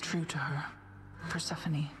that I was true to her,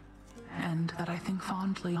 Persephone, and that I think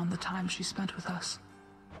fondly on the time she spent with us.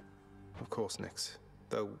 Of course, Nyx.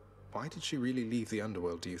 Though, why did she really leave the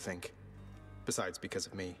underworld, do you think? Besides, because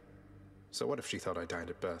of me. So what if she thought I died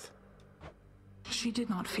at birth? She did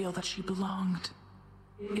not feel that she belonged.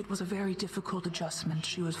 It was a very difficult adjustment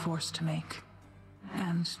she was forced to make.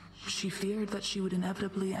 And she feared that she would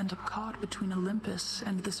inevitably end up caught between Olympus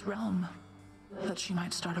and this realm. That she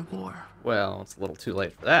might start a war. Well, it's a little too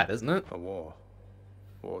late for that, isn't it? A war.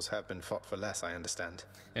 Wars have been fought for less, I understand.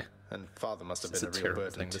 Yeah. And father must have It's been a a real terrible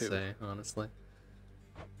burden thing to too. say, honestly.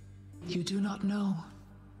 You do not know.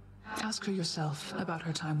 Ask her yourself about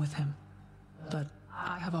her time with him. But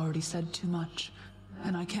I have already said too much,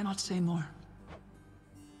 and I cannot say more.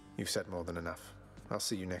 You've said more than enough. I'll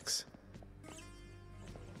see you next.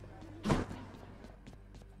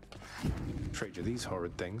 Trade you these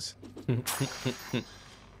horrid things.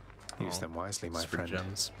 Use them wisely, my friend.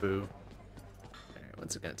 Gems, boo. Alright,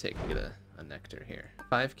 what's it gonna take to get a nectar here?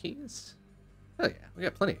 5 keys? Oh yeah, we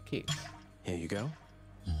got plenty of keys. Here you go.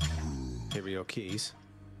 Here are your keys.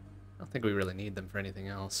 I don't think we really need them for anything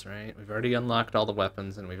else, right? We've already unlocked all the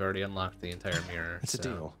weapons, and we've already unlocked the entire mirror. It's a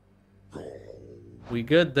deal. We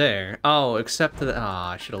good there. Oh, except that...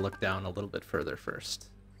 I should have looked down a little bit further first.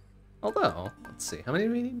 Although, let's see. How many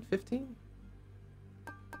do we need? 15?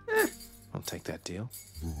 I'll take that deal.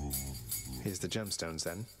 Here's the gemstones,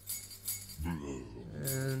 then.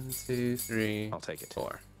 1, 2, 3... I'll take it.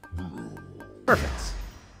 4. Perfect.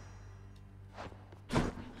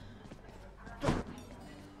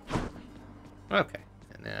 Okay,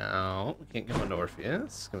 and now we can't give one to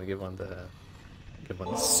Orpheus. Can we give one to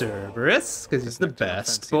Cerberus? Because he's the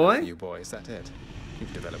best boy. You boy, is that it?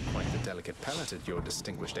 You've developed quite the delicate palate at your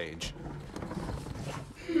distinguished age.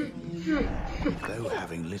 Though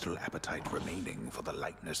having little appetite remaining for the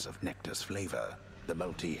lightness of nectar's flavor, the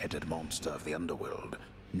multi-headed monster of the underworld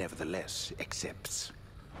nevertheless accepts.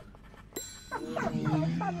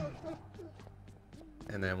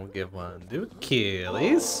 And then we'll give one to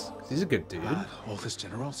Achilles. 'Cause he's a good dude. All this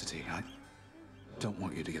generosity, I don't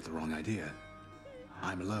want you to get the wrong idea.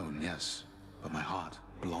 I'm alone, yes, but my heart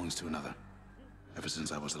belongs to another. Ever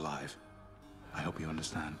since I was alive. I hope you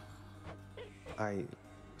understand. I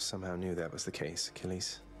somehow knew that was the case,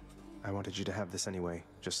 Achilles. I wanted you to have this anyway.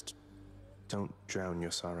 Just don't drown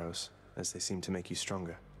your sorrows, as they seem to make you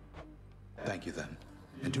stronger. Thank you then,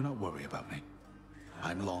 and do not worry about me.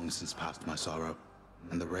 I'm long since past my sorrow,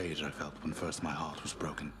 and the rage I felt when first my heart was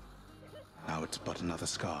broken. Now it's but another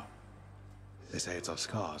scar. They say it's our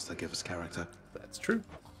scars that give us character. That's true.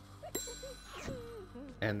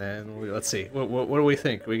 And then let's see. What do we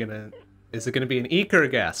think? Is it gonna be an eek or a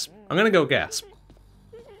gasp? I'm gonna go gasp.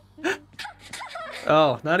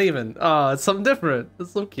 Oh, not even. Oh, it's something different.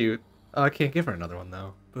 It's so cute. Oh, I can't give her another one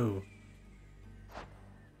though. Boo.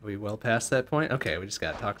 Are we well past that point? Okay, we just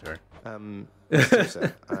gotta talk to her.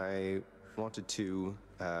 Medusa, I wanted to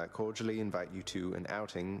cordially invite you to an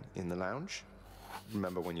outing in the lounge.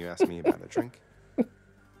 Remember when you asked me about a drink?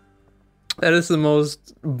 That is the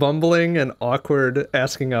most bumbling and awkward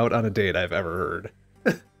asking out on a date I've ever heard.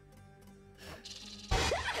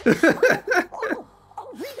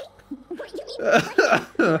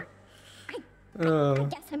 I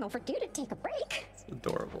guess I'm overdue to take a break. It's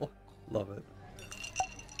adorable. Love it.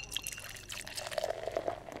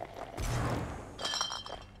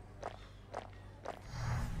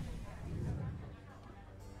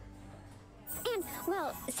 And,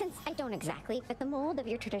 well, since I don't exactly fit the mold of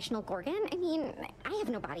your traditional Gorgon, I mean, I have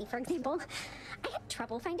no body, for example. I had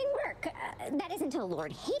trouble finding work. That is until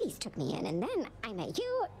Lord Hades took me in, and then I met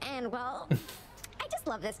you, and, well, I just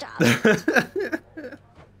love this job.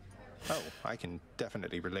 Oh, I can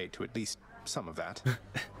definitely relate to at least some of that.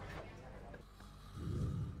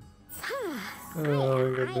 Oh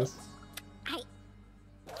my goodness.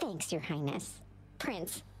 Thanks, Your Highness.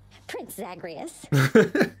 Prince Zagreus.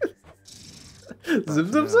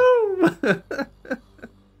 Zoom, zoom, zoom!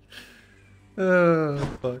 Oh,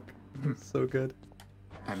 fuck. So good.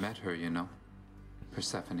 I met her, you know.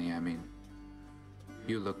 Persephone, I mean.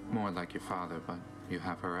 You look more like your father, but you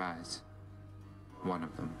have her eyes. One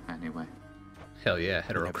of them, anyway. Hell yeah,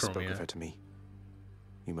 You never spoke heterochromia. of her to me.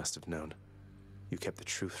 You must have known. You kept the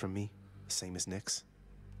truth from me, the same as Nyx.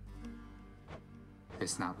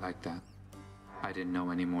 It's not like that. I didn't know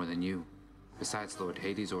any more than you. Besides, Lord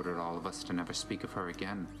Hades ordered all of us to never speak of her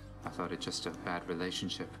again. I thought it just a bad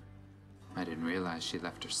relationship. I didn't realize she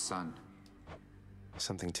left her son.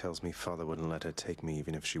 Something tells me father wouldn't let her take me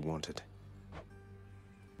even if she wanted.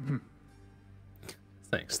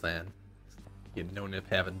 Thanks, Than. You no-nip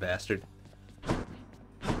having bastard.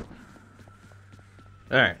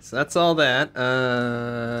 Alright, so that's all that.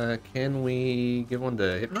 Can we give one to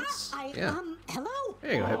Hypnos? Yeah. Hello?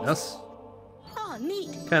 There you go, Hypnos. Oh, neat.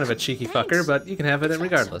 Kind of a cheeky Thanks. fucker, but you can have it It's not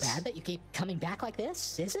regardless. so bad that you keep coming back like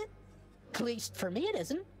this, is it? At least for me it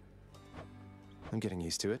isn't. I'm getting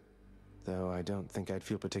used to it. Though I don't think I'd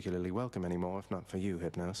feel particularly welcome anymore if not for you,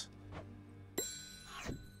 Hypnos.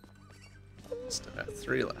 Still got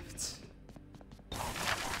 3 left.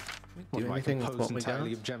 What Do do I anything with compose what we got?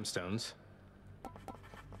 entirely of gemstones?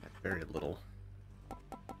 Very little.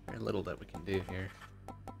 Very little that we can do here.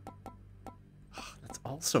 That's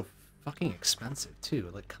also fucking expensive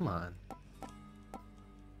too. Like, come on.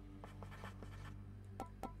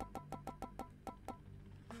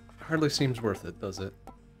 Hardly seems worth it, does it?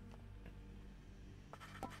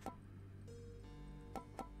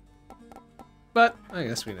 But I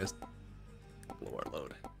guess we just blow our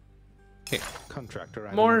load. Okay. Contractor,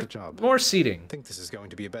 I More the job. more seating. I think this is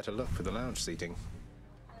going to be a better look for the lounge seating.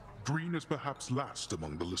 Green is perhaps last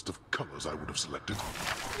among the list of colors I would have selected.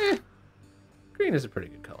 Green is a pretty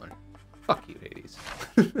good color. Fuck you, Hades.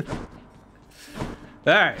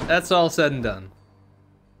 Alright, that's all said and done.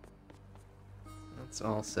 That's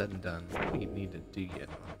all said and done. What do we need to do yet?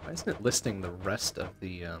 Why isn't it listing the rest of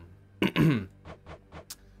the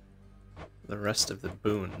the rest of the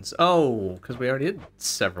boons? Oh, because we already did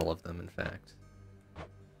several of them, in fact.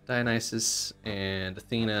 Dionysus and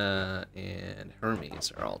Athena and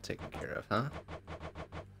Hermes are all taken care of, huh?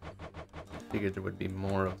 I figured there would be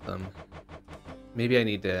more of them. Maybe I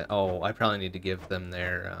need to... Oh, I probably need to give them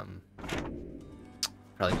their...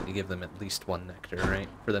 probably need to give them at least 1 nectar, right?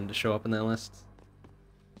 For them to show up in that list.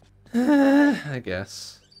 I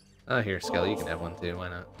guess. Oh, here, Skelly, you can have one too. Why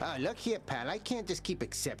not? Look here, pal. I can't just keep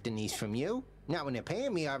accepting these from you. Not when they're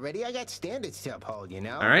paying me already. I got standards to uphold, you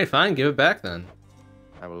know? Alright, fine. Give it back then.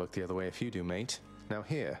 I will look the other way if you do, mate. Now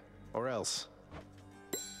here, or else.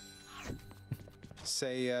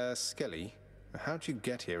 Say, Skelly, how'd you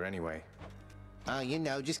get here anyway? You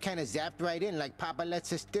know, just kind of zapped right in like Papa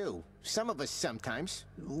lets us do. Some of us sometimes.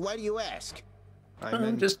 Why do you ask?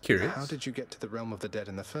 I'm just curious. How did you get to the realm of the dead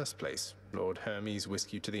in the first place? Lord Hermes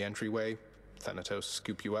whisk you to the entryway? Thanatos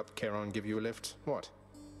scoop you up? Charon give you a lift? What?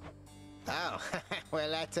 Oh,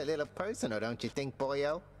 well, that's a little personal, don't you think,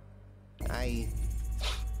 boyo? I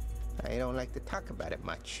don't like to talk about it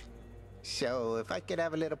much. So, if I could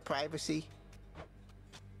have a little privacy...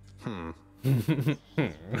 Ooh,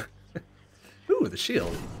 the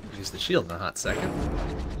shield. Use the shield in a hot second.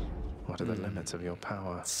 What are the limits of your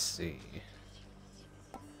power? Let's see.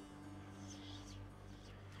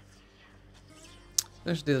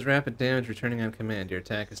 This deals rapid damage returning on command. Your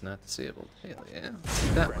attack is not disabled. Hell yeah. Let's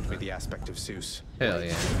do that one, Grant me then. the aspect of Zeus. Hell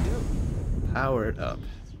yeah. Powered up.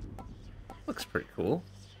 Looks pretty cool.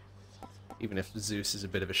 Even if Zeus is a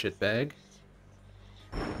bit of a shitbag.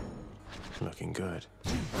 Looking good.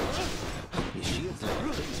 Your shield's like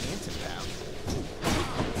pretty handsome, pal.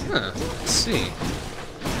 Huh, let's see.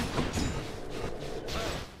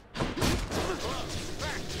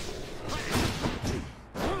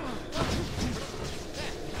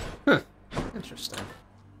 Huh, interesting.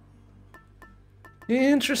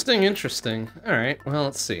 Interesting. Alright, well,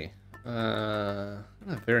 let's see.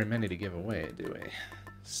 Not very many to give away, do we?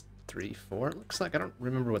 3, 4? It looks like I don't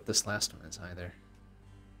remember what this last one is either.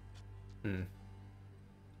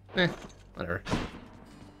 Whatever.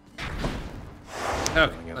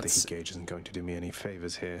 Okay, Filling out the heat gauge isn't going to do me any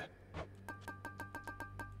favors here.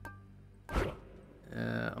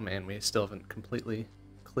 Oh man, we still haven't completely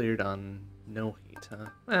cleared on no heat, huh?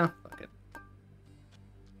 Well, fuck it.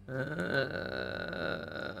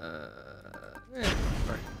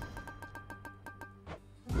 Sorry.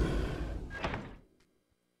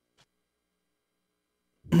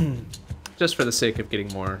 Just for the sake of getting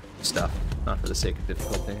more stuff, not for the sake of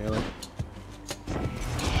difficulty, really.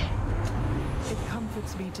 It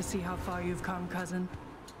comforts me to see how far you've come, cousin.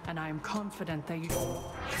 And I am confident that you...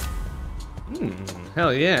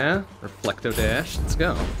 Hell yeah. Reflecto Dash, let's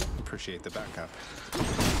go. Appreciate the backup.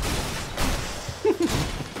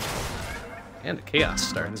 And a Chaos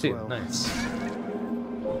Star, Might as too. well. Nice.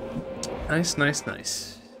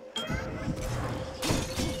 Nice.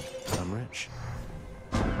 I'm rich.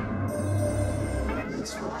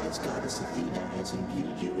 This wise goddess Athena has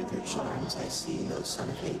imbued you with her charms, I see, O son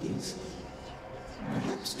of Hades.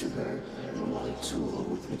 Perhaps to her, you are a tool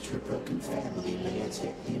with which her broken family may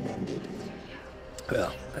yet be mended.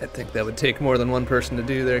 Well, I think that would take more than one person to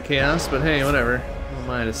do their Chaos, but hey, whatever. Who am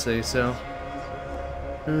I to say so?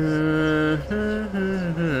 Each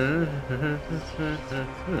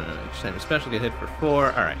time you special get hit for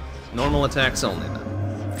 4. Alright. Normal attacks only then.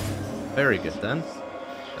 Very good then.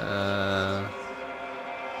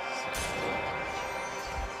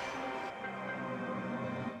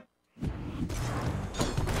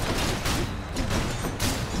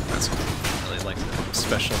 That's cool. I really like the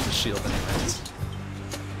special to shield anyways.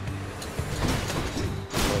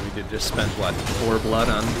 Well, we did just spend, what, 4 blood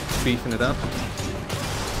on beefing it up?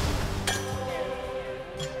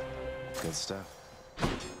 Good stuff.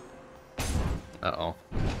 Uh-oh.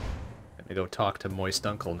 Gonna go talk to Moist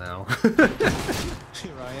Uncle now.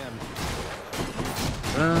 Here I am.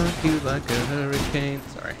 Rock you like a hurricane.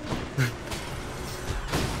 Sorry.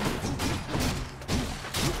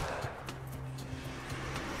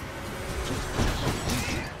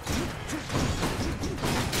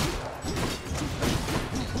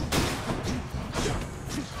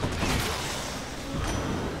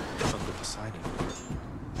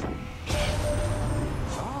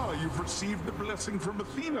 Received the blessing from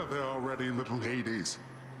Athena there already, little Hades.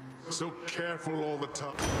 So careful all the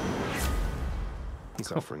time.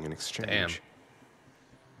 He's offering an exchange.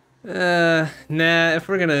 Damn. Nah. If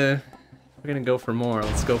we're gonna go for more,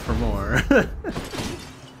 let's go for more.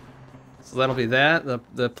 So that'll be that.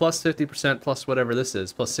 The plus 50% plus whatever this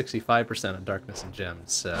is, plus 65% on darkness and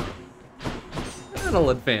gems. So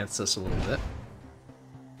that'll advance us a little bit.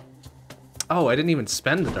 Oh, I didn't even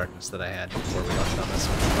spend the darkness that I had before we left on this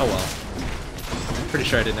one. Oh well. Pretty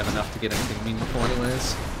sure I didn't have enough to get anything meaningful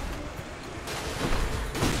anyways.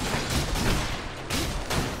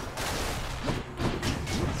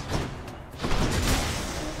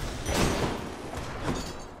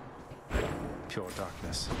 Pure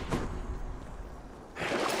darkness.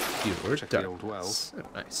 Pure Check darkness. the old well. Oh,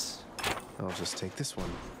 nice. I'll just take this one.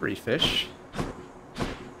 Free fish.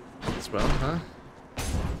 As well, huh?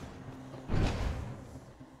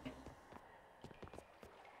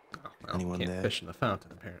 Well, Anyone can't there? fish in the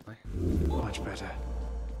fountain, apparently. Much better.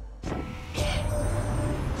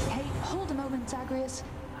 Hey, hold a moment, Zagreus.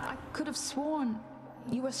 I could have sworn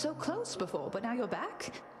you were so close before, but now you're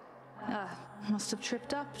back? Must have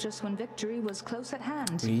tripped up just when victory was close at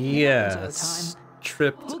hand. Yes.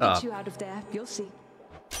 Tripped We'll up. get you out of there, you'll see.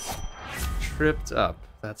 Tripped up.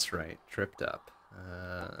 That's right. Tripped up.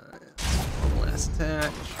 One last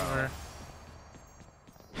attack, sure.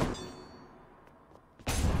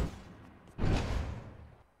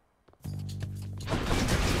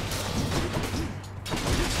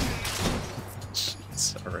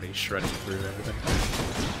 Jeez, already shredding through everything.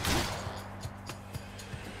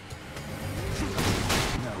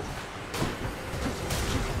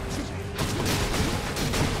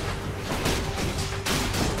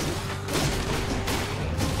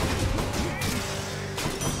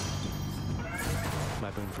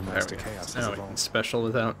 Master Chaos. Now we can special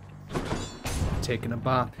without taking a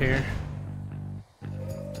bop here.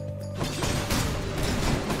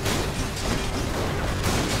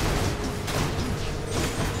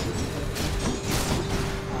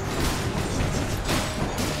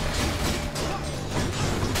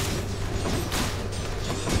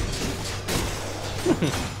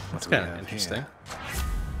 That's kind of interesting.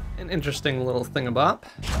 An interesting little thingabop.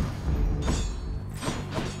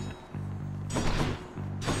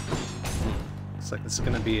 Looks like this is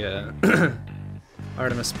gonna be a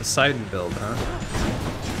Artemis Poseidon build, huh?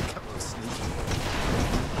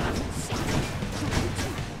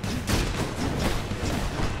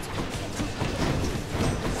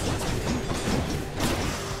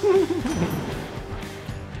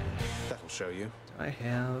 That'll show you. Do I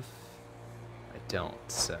have? I don't,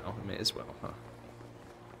 so I may as well, huh?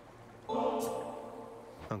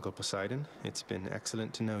 Uncle Poseidon, it's been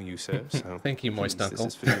excellent to know you, sir. So thank you, Moist please, Uncle.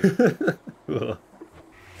 This is for you.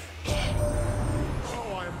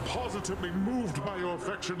 Oh, I am positively moved by your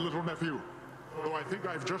affection, little nephew. Though I think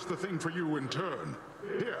I've just the thing for you in turn.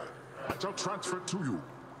 Here, I shall transfer it to you.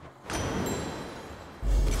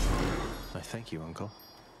 I thank you, Uncle.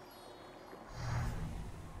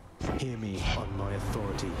 Hear me on my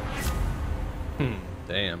authority.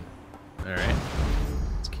 Damn. Alright.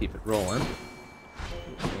 Let's keep it rolling.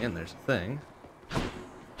 And there's a thing.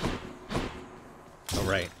 Oh,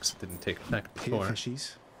 right, because it didn't take effect before. Here,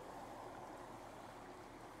 fishies.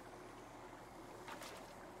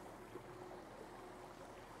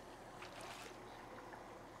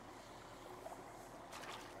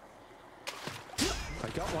 I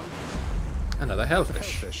got one. Another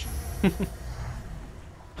hellfish. Hellfish.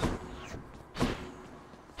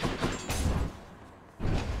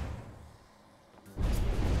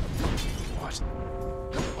 What?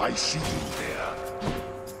 I see you there.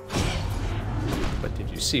 But did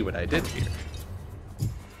you see what I did here?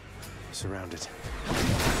 Surrounded.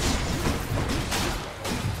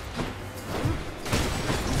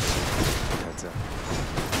 Heads up.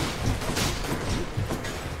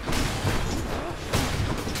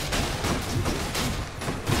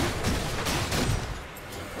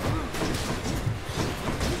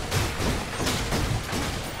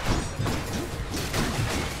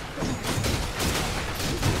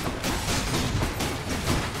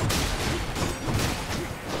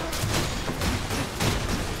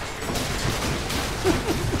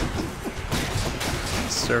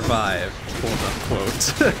 Survive, quote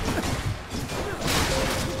unquote.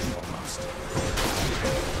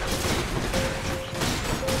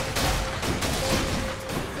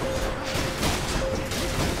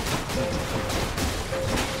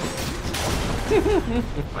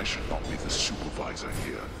 I should not be the supervisor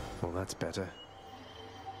here. Well, that's better.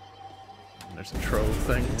 There's a troll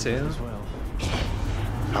thing too. As well.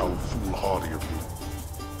 How foolhardy of you.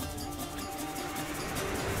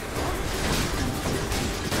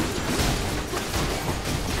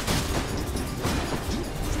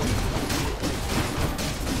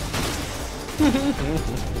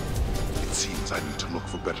 It seems I need to look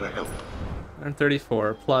for better help.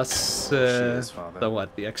 134 plus the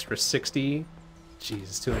what? The extra 60.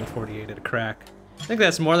 Jeez, 248 at a crack. I think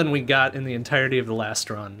that's more than we got in the entirety of the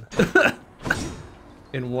last run.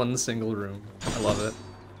 In one single room. I love it.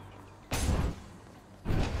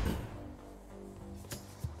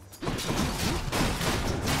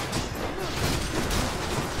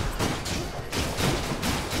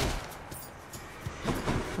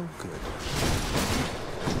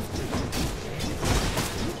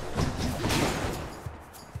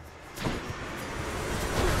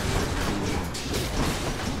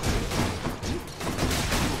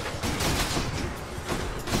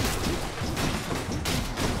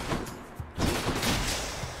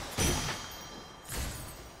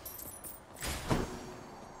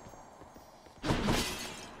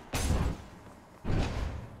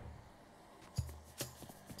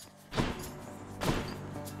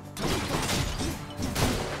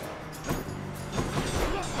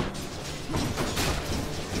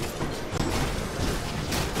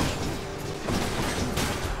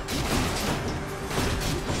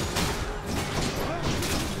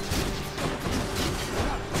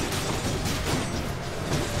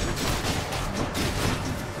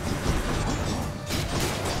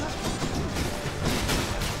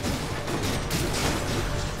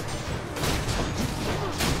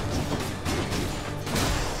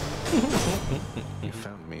 You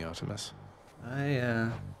found me, Artemis.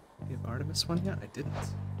 Give Artemis one yet? I didn't.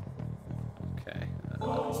 Okay.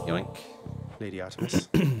 Yoink. Lady Artemis,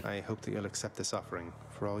 I hope that you'll accept this offering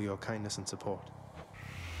for all your kindness and support.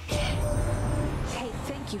 Hey,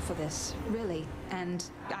 thank you for this, really. And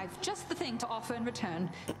I've just the thing to offer in return.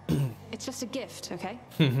 It's just a gift, okay?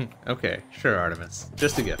 Okay, sure, Artemis.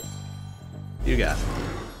 Just a gift. You got it.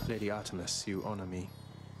 Lady Artemis, you honor me.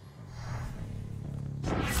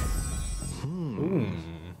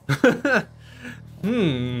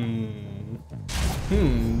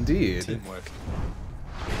 Indeed. Teamwork.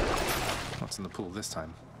 What's in the pool this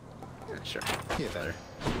time? Yeah, sure. Here, better.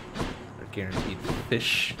 They're guaranteed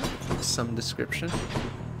fish of some description.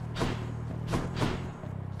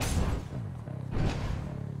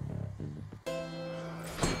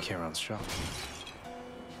 Charon's shop.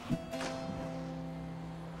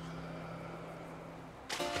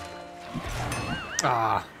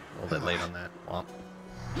 Ah, a little bit late on that. Womp.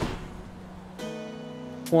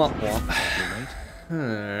 Womp womp.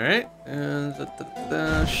 Alright.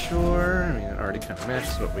 Sure. I mean, it already kind of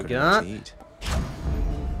matches what we got.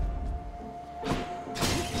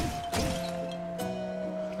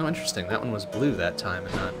 Oh, interesting. That one was blue that time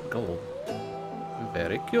and not gold.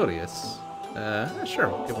 Very curious. Sure,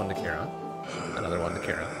 we'll give one to Charon. Another one to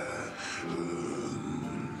Charon.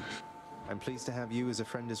 I'm pleased to have you as a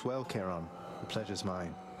friend as well, Charon. The pleasure's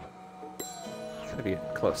mine. Gotta be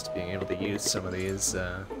close to being able to use some of these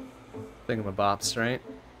thingamabops, right?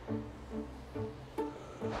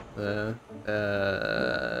 The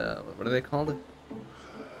what are they called?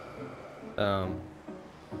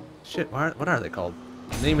 Shit, what are they called?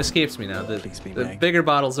 The name escapes me now. The bigger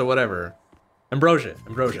bottles or whatever. Ambrosia.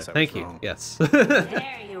 Thank you. Yes.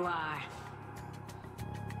 There you are.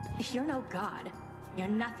 If you're no god, you're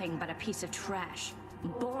nothing but a piece of trash,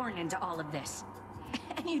 born into all of this.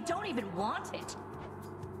 And you don't even want it.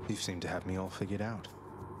 You seem to have me all figured out.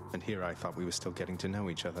 And here I thought we were still getting to know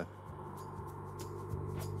each other.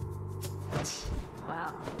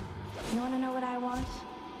 Well, you want to know what I want?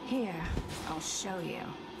 Here, I'll show you.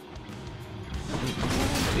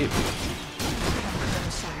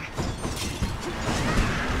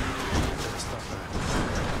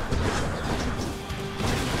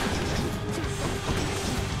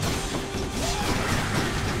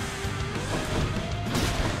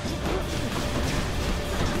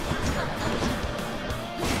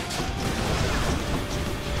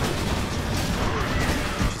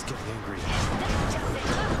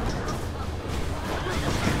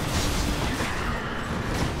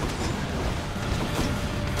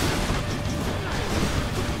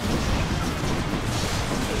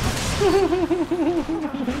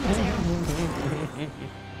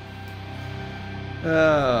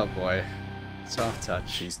 Oh boy. Soft touch.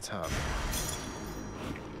 She's tough.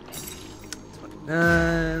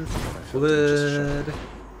 29. Wood.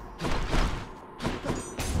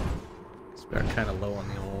 We are kind of low on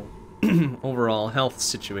the old overall health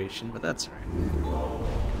situation, but that's alright.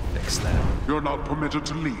 Fix that. You're not permitted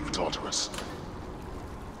to leave, Tartarus.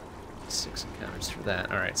 6 encounters for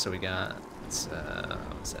that. Alright, so we got what's that?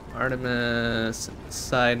 Artemis and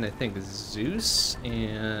Poseidon, I think Zeus,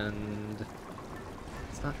 and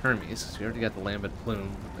it's not Hermes, because we already got the Lambent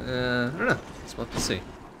Plume. I don't know. Let's have to see.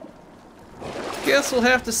 Guess we'll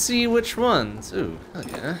have to see which ones. Ooh, hell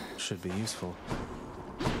yeah. Should be useful.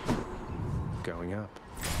 Going up.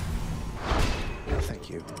 Thank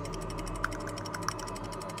you.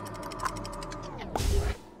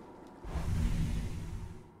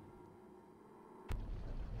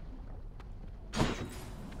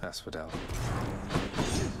 Asphodel.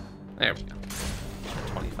 There we go.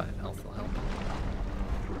 25 health will help.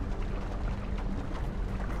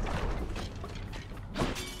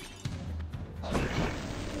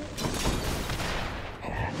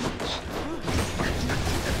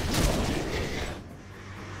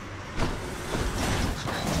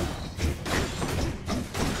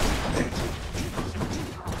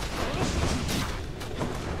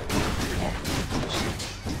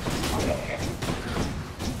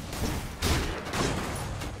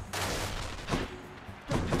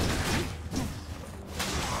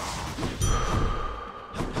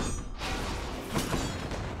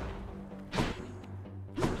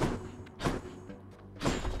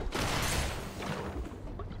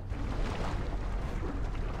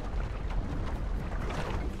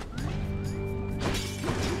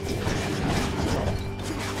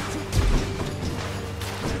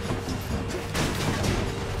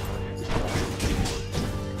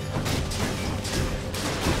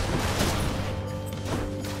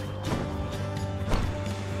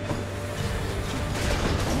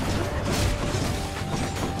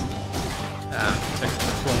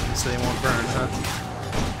 So they won't burn, huh?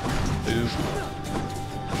 Boo.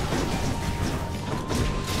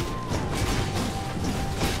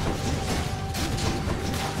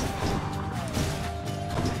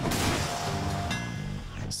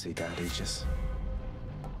 See that, Aegis?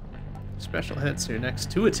 Special hits, your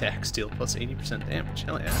next 2 attacks deal plus 80% damage.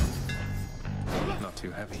 Hell yeah. Not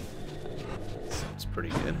too heavy. Sounds pretty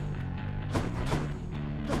good.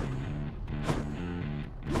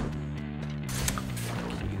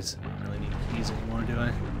 Keys. I don't really need keys anymore, do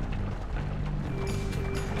I?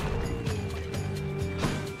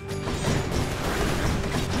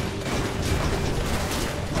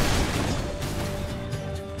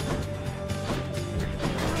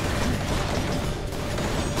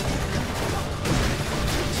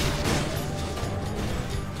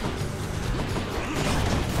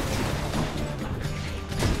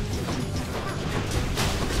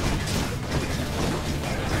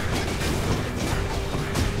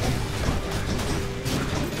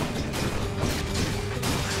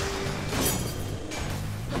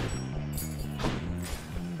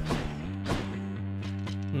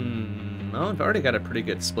 Well, we've already got a pretty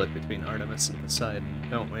good split between Artemis and Poseidon,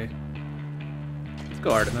 don't we? Let's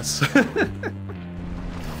go Artemis.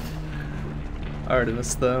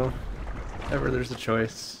 Artemis, though. Ever there's a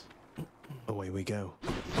choice. Away we go.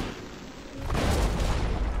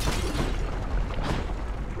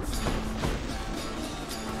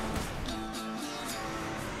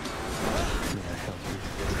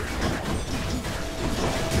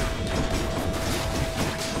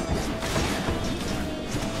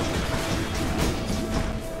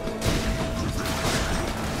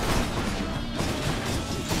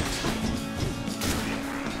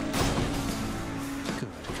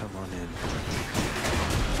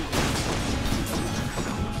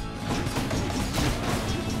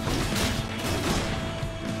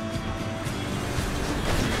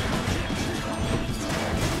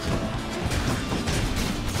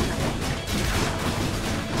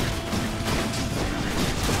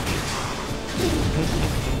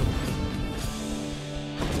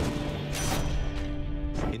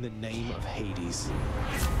 In the name of Hades.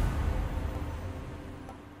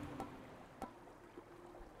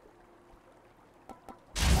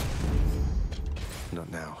 Not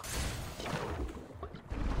now.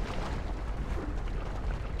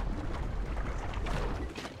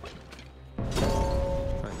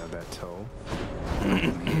 I know that toll.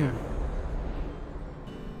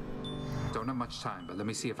 Don't have much time, but let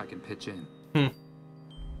me see if I can pitch in. I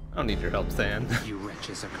don't need your help, Than. You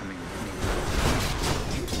wretches are coming with me.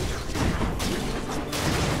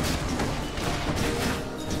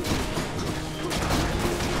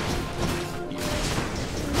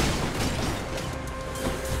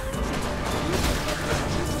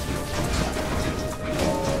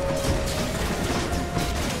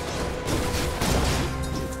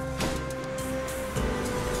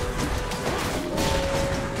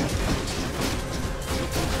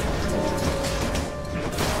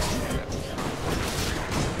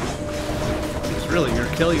 really your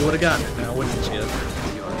kill, you would have gotten it now, wouldn't you?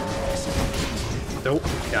 Nope,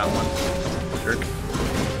 got one. Jerk.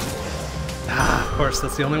 Ah, of course,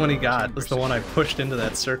 that's the only one he got. Was the one I pushed into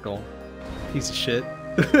that circle. Piece of shit.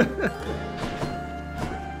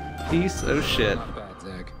 Piece of shit. Not bad,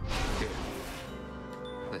 Zag. Here.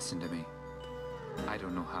 Listen to me. I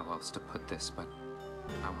don't know how else to put this, but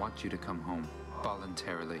I want you to come home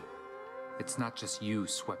voluntarily. It's not just you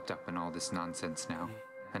swept up in all this nonsense now.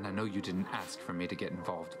 And I know you didn't ask for me to get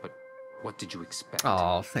involved, but what did you expect?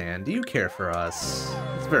 Aw, Fan, do you care for us?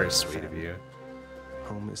 It's very sweet of you.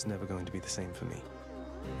 Home is never going to be the same for me.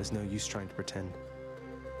 There's no use trying to pretend.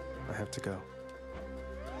 I have to go.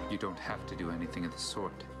 You don't have to do anything of the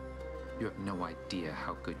sort. You have no idea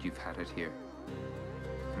how good you've had it here.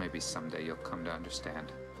 Maybe someday you'll come to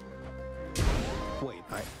understand. Wait,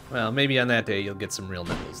 Well, maybe on that day you'll get some real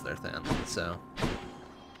nipples there, Than. So,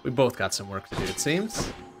 we both got some work to do, it seems.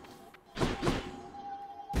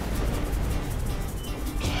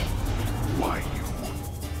 Why you?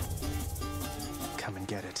 Come and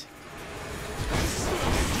get it.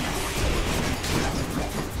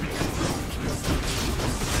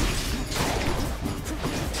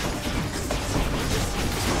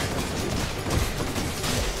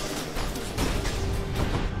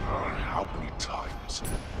 How many times?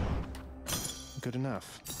 Good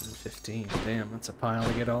enough. 15. Damn, that's a pile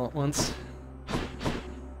to get all at once.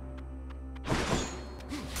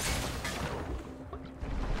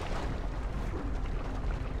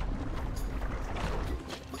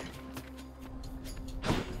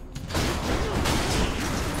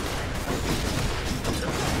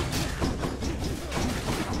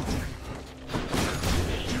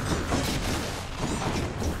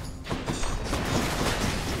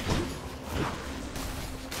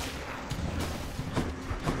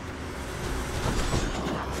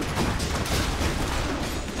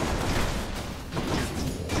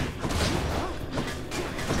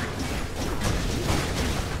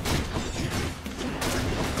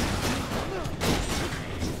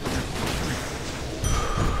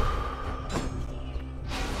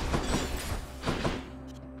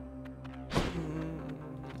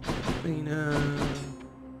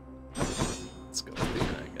 Let's go with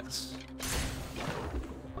Athena, I guess.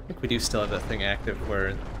 I think we do still have that thing active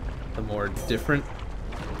where the more different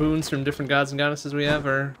boons from different gods and goddesses we have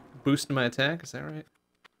are boosting my attack. Is that right?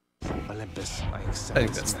 Olympus, I accept I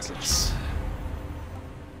think this that's the message. case.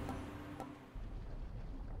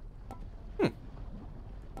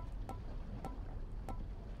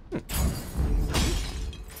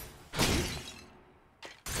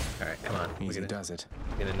 Alright, come on. Easy does it.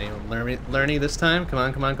 Gonna name him Lerny this time. Come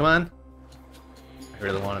on, come on, come on. I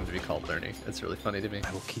really want him to be called Lerny. It's really funny to me.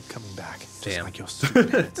 I will keep coming back, just Damn. like your stupid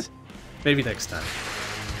heads. Maybe next time.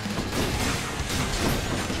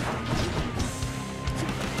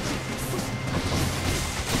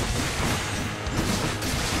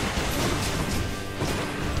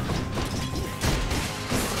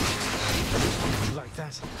 Like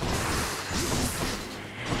that.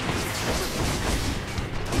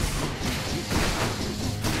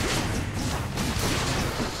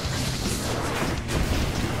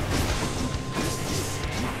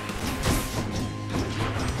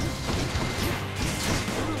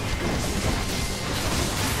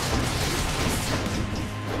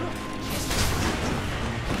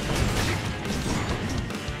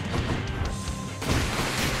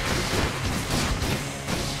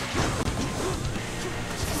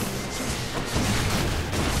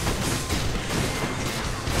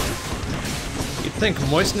 I think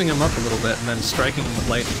moistening him up a little bit and then striking him with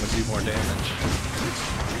lightning would do more damage.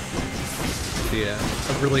 Yeah,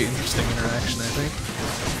 a really interesting interaction, I think.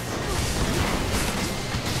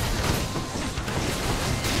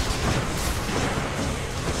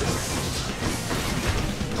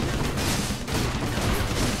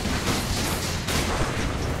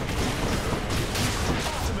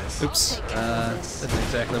 Oops, didn't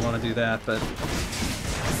exactly want to do that, but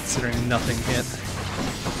considering nothing hit.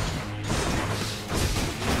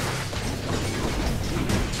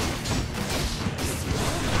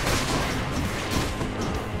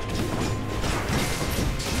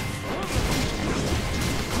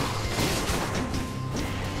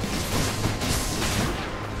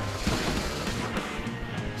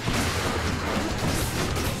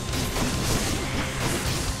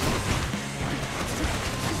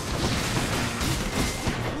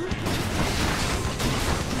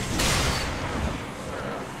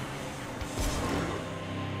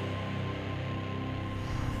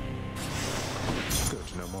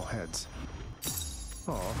 Good, no more heads.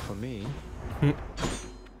 Oh, for me.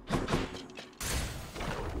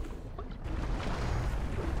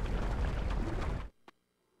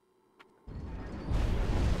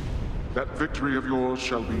 That victory of yours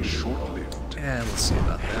shall be short-lived. Yeah, we'll see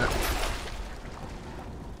about that.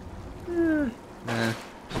 Nah.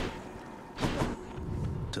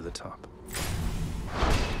 To the top.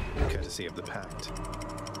 Courtesy of the Pact.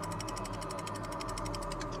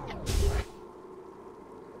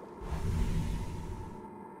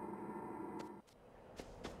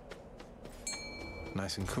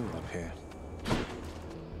 Nice and cool up here.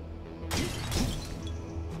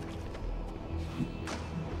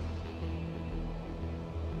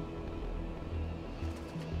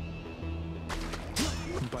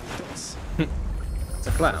 It's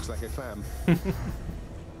a clam. Looks like a clam.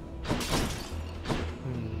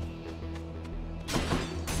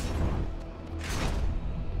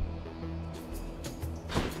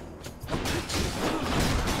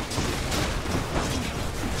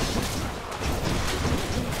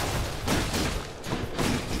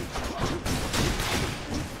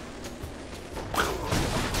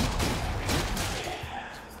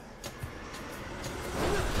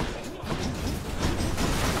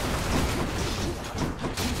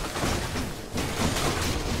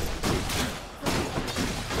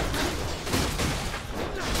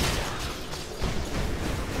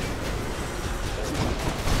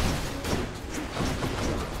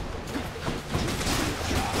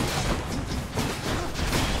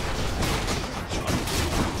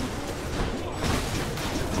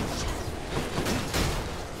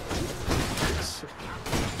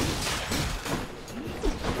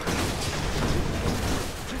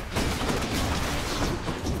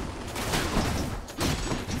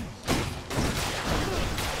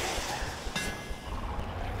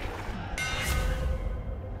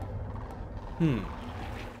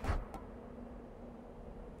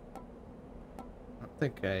 I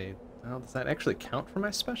think well, does that actually count for my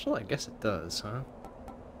special? I guess it does, huh?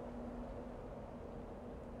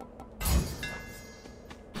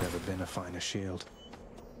 Never been a finer shield.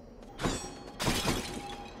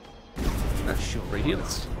 That's shield for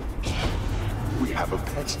heals. We have a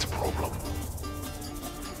pest problem.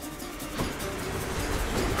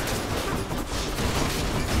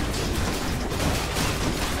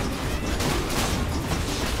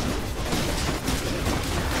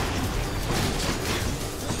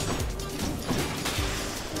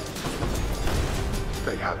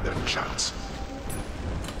 They had their chance.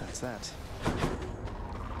 That's that.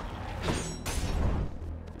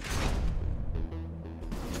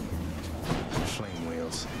 Flame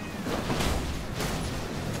wheels.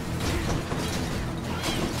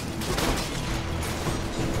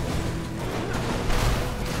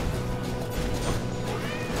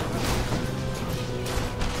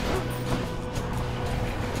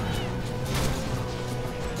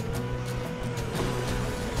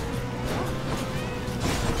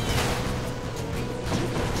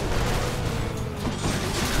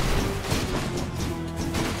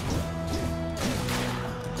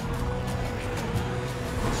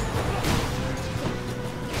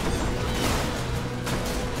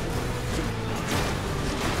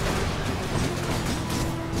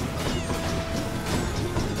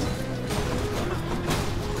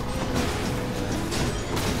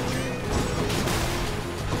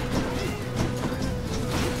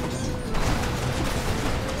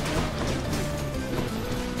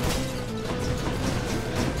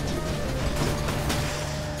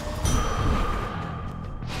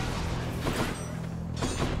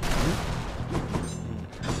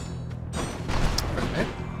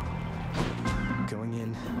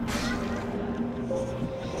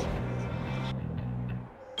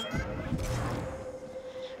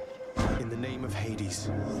 Hades.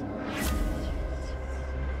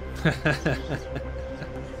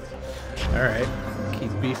 Alright,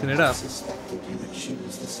 keep beefing it up.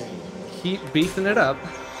 Keep beefing it up.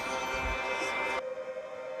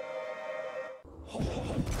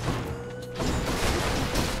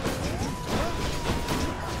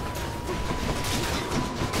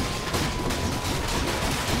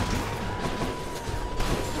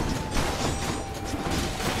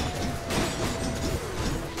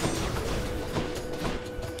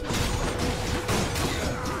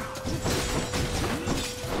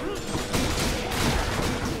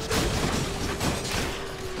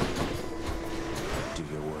 Do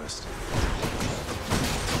you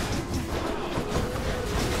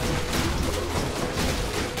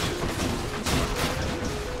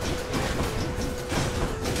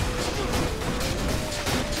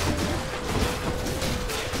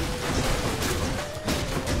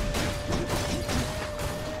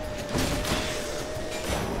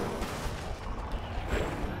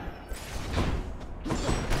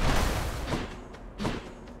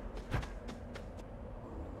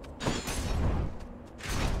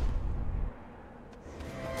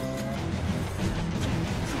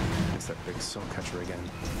soul catcher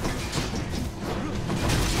again.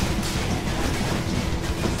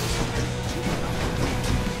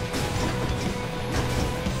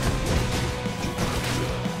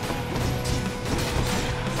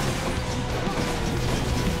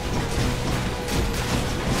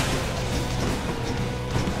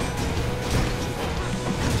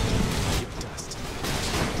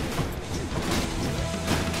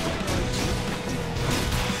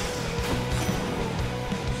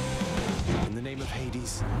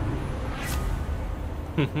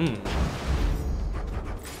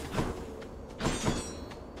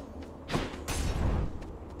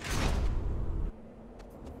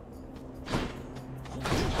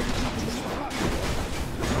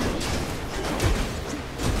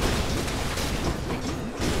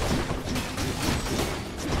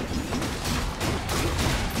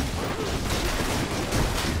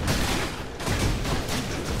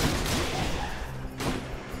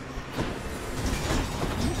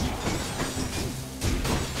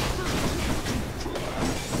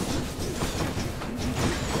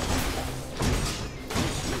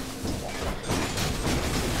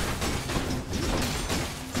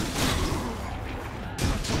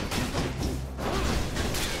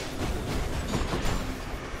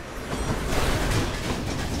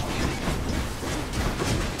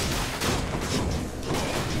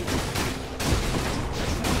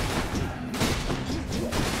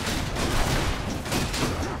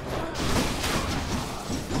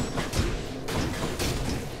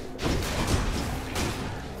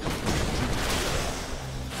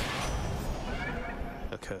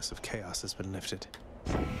 Of chaos has been lifted.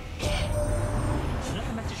 Another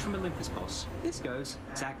message from Olympus, boss. This goes,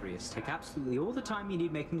 Zagreus, take absolutely all the time you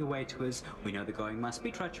need making your way to us. We know the going must be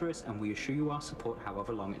treacherous, and we assure you our support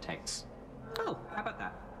however long it takes. Oh, how about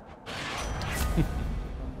that?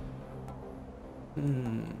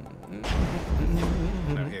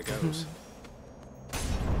 Now here goes.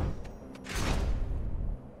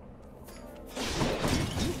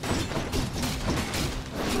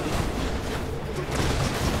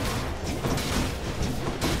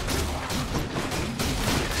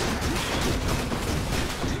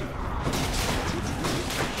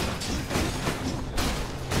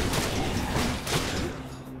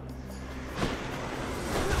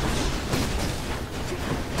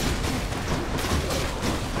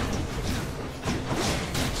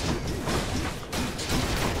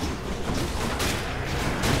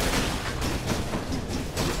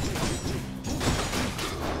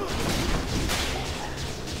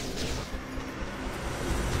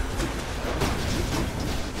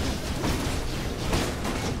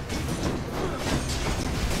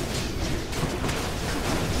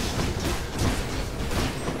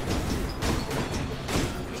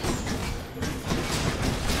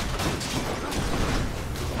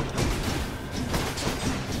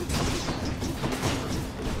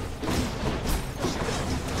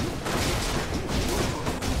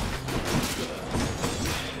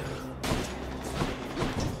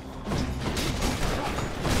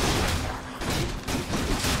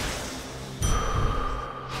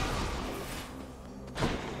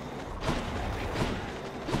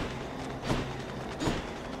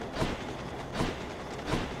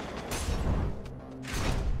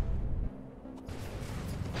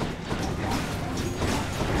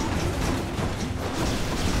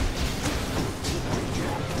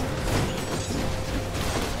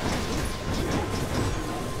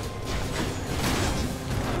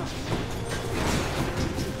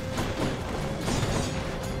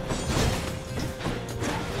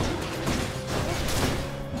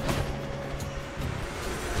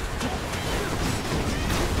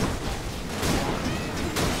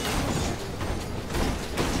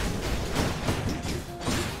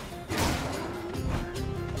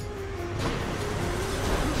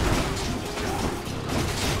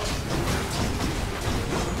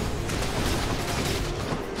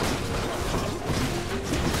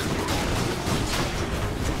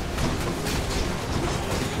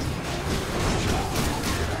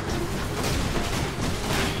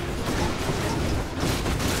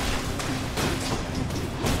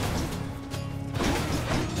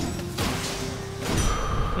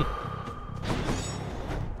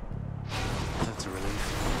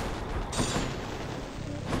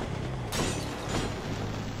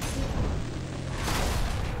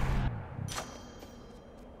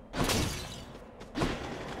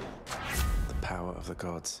 the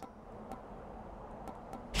gods.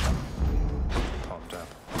 Popped up.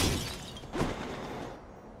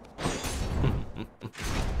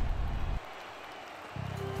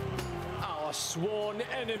 Our sworn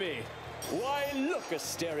enemy. Why, look,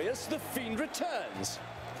 Asterius, the fiend returns.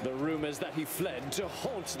 The rumors that he fled to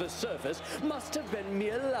haunt the surface must have been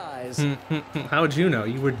mere lies. How would you know?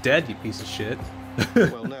 You were dead, you piece of shit.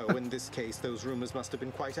 Well, no, in this case, those rumors must have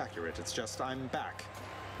been quite accurate. It's just I'm back.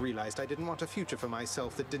 Realized I didn't want a future for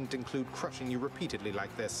myself that didn't include crushing you repeatedly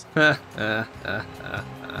like this.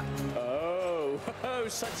 Oh,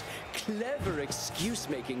 such clever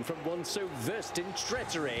excuse-making from one so versed in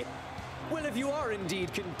treachery. Well, if you are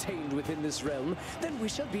indeed contained within this realm, then we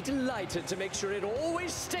shall be delighted to make sure it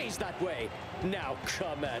always stays that way. Now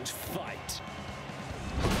come and fight.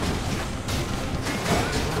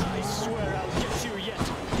 I swear I'll get you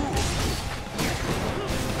yet.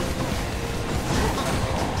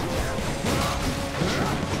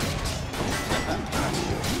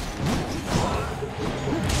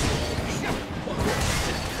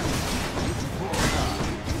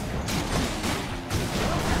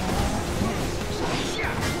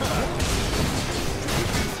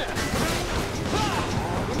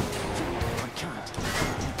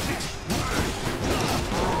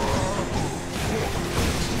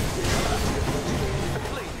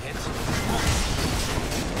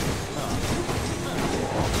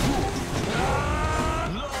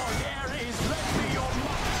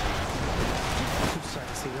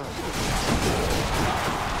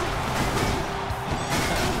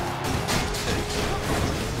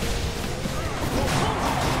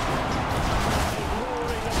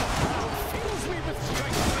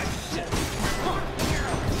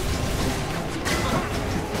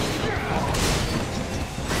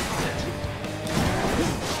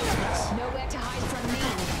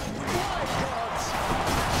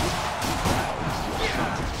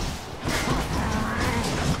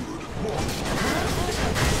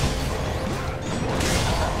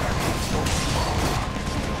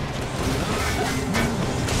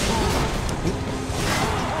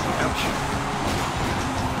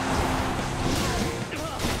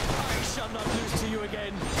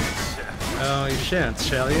 Oh, you shan't,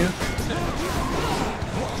 shall you?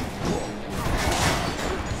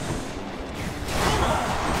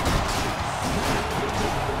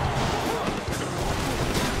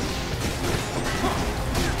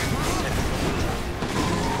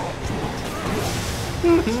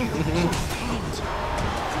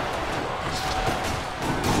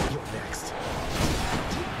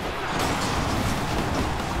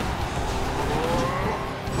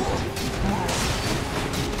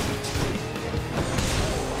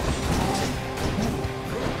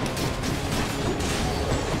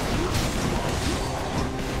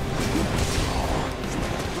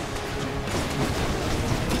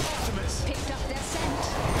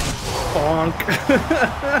 I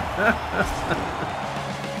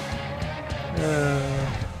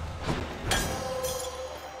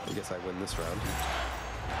guess I win this round.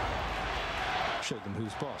 Showed them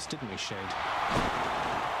who's boss, didn't we, Shade?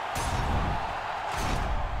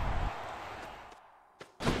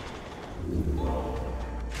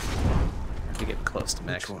 Have to get close to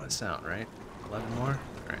maximum this out, right? 11 more?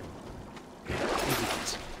 Alright.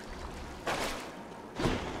 Easy.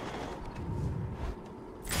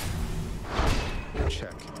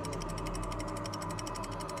 Check.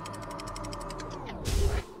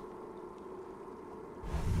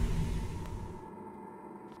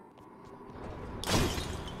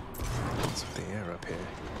 What's with the air up here?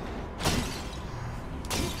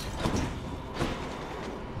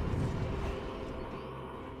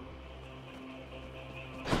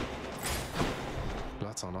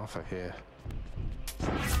 Lots on offer here.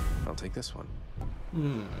 I'll take this one.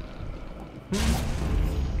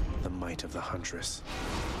 The might of the Huntress.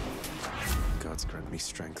 Gods grant me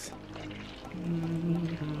strength.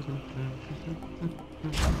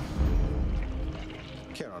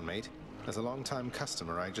 Care on, mate. As a long-time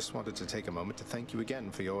customer, I just wanted to take a moment to thank you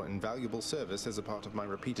again for your invaluable service as a part of my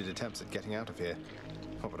repeated attempts at getting out of here.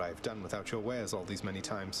 What would I have done without your wares all these many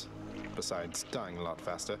times? Besides, dying a lot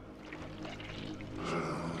faster.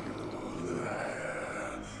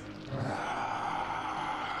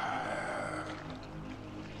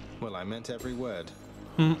 Well, I meant every word.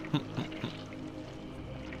 Is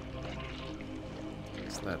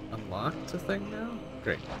that unlocked a thing now?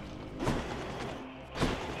 Great.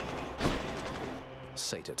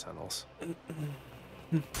 Sata tunnels.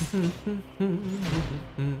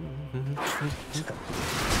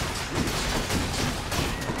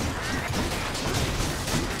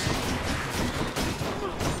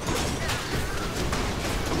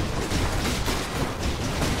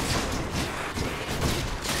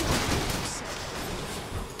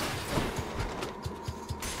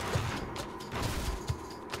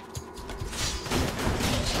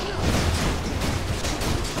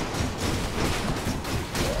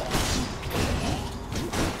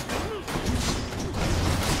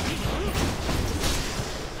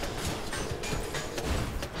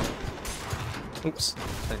 Oops,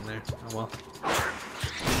 thing there. Oh well.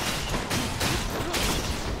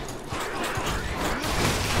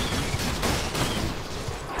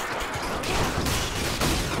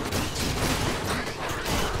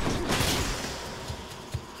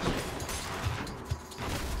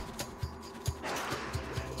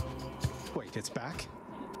 Wait, it's back?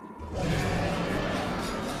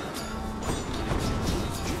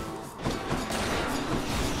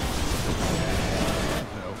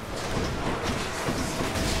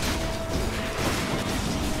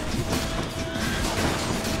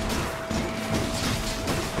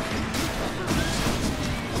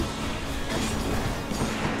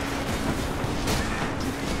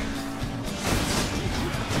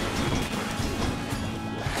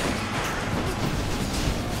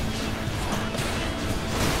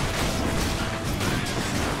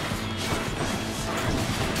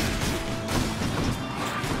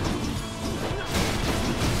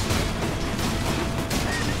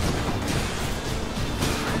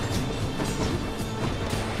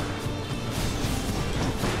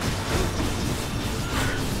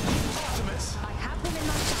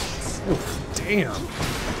 Damn! That's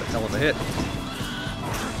a hell of a hit.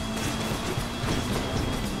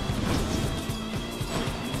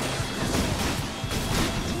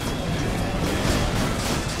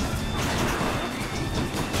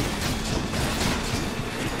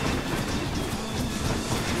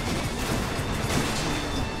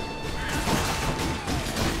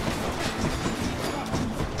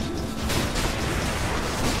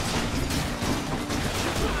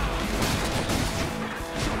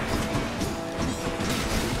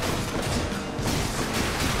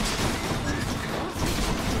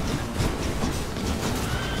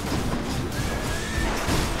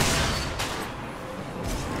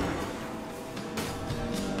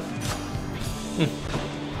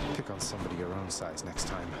 Pick on somebody your own size next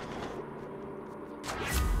time.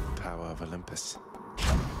 Power of Olympus.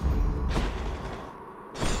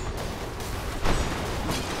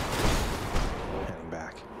 Heading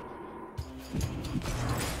back.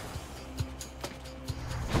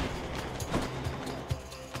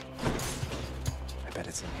 I bet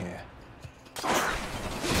it's in here.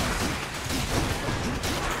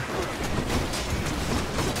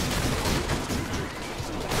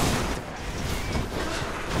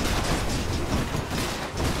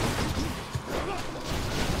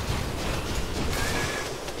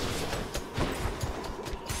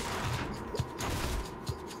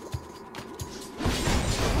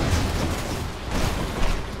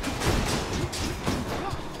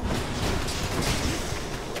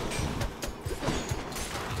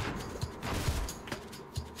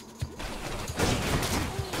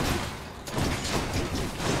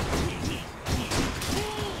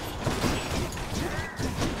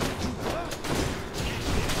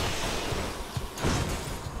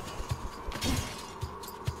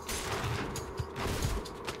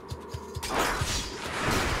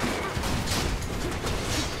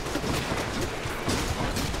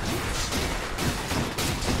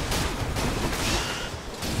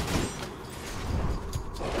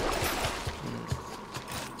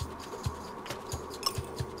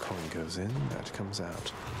 Goes in, that comes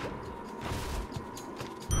out.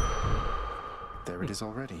 There it is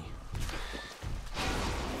already.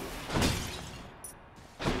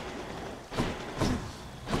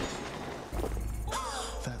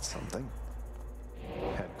 That's something.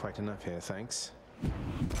 Had quite enough here, thanks.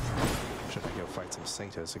 Should I go fight some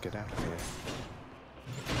satyrs or get out of here?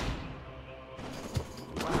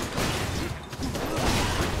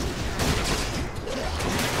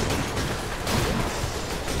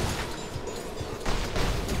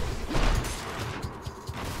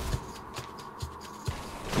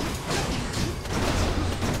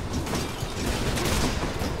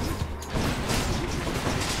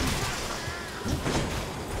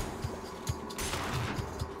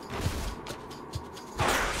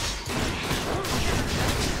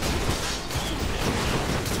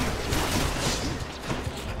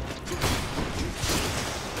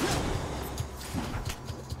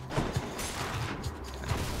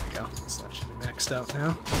 Out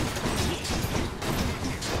now.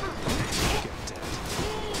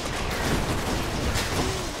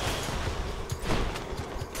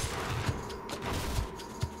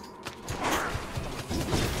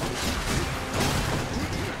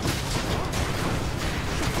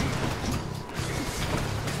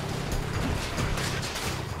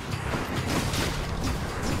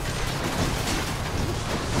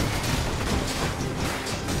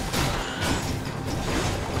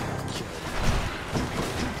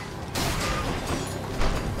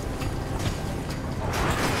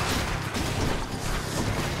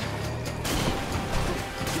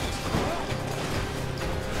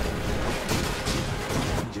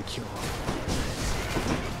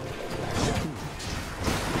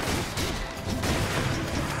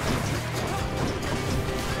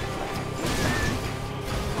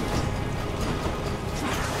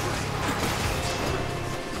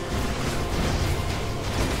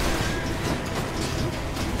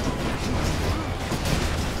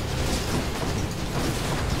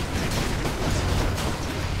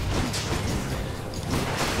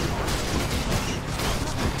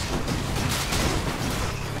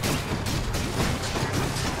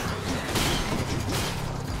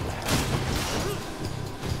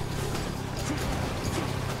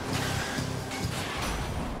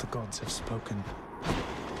 gods have spoken.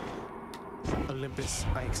 Olympus,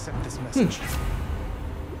 I accept this message.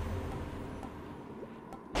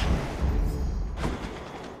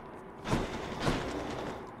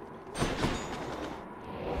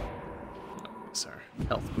 Sorry,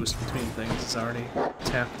 health boost between things is already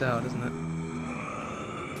tapped out, isn't it?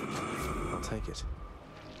 I'll take it.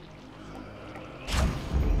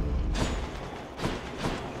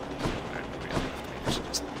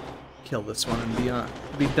 Kill this one and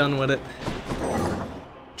be done with it.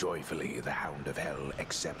 Joyfully, the Hound of Hell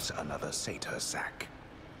accepts another satyr sack.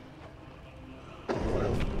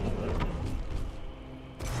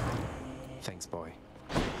 Thanks, boy.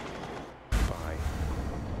 Bye.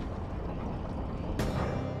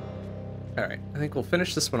 Alright, I think we'll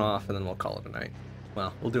finish this one off and then we'll call it a night.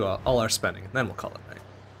 Well, we'll do all our spending and then we'll call it a night.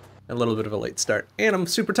 A little bit of a late start. And I'm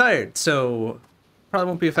super tired, so probably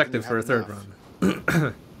won't be effective for a third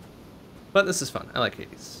run. But this is fun. I like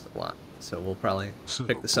Hades a lot. So we'll probably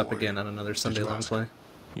pick this up again on another Sunday long play.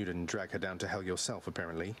 You didn't drag her down to hell yourself,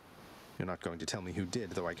 apparently. You're not going to tell me who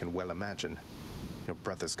did, though I can well imagine. Your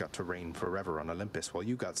brothers got to reign forever on Olympus while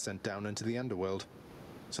you got sent down into the underworld.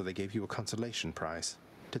 So they gave you a consolation prize,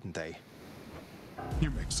 didn't they?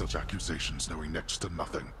 You make such accusations knowing next to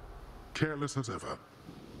nothing. Careless as ever.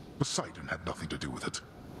 Poseidon had nothing to do with it.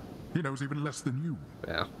 He knows even less than you.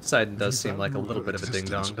 Yeah, Poseidon does seem like a little bit of a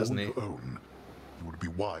ding-dong, doesn't he? It would be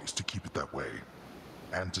wise to keep it that way,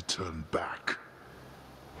 and to turn back.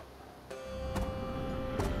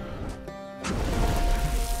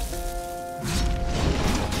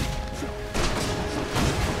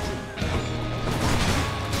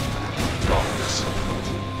 Darkness.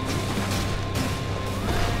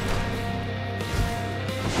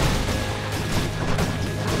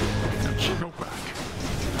 Go back.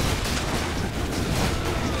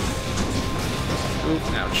 Ooh,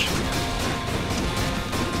 ouch.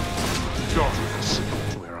 Darkness.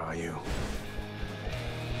 Where are you?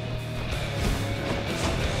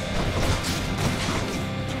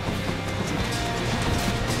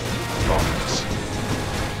 Darkness.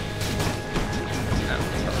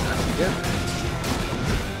 Yeah.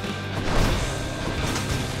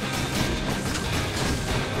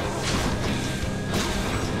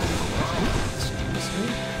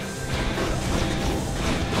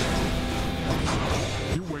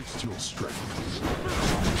 You waste your strength.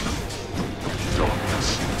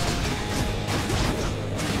 Darkness.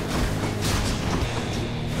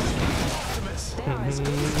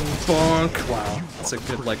 Bonk. Wow, that's a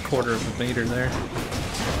good like quarter of a meter there.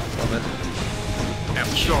 Love it.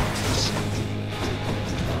 Ouch. Darkness.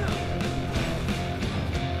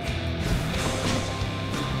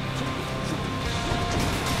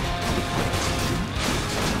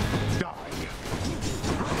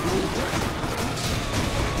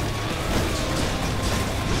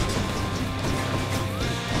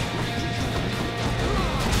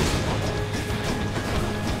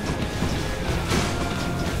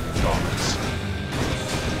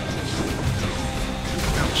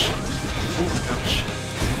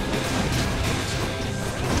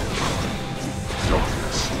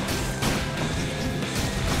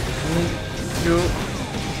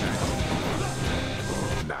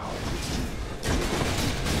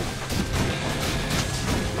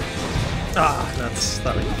 Ah, nuts.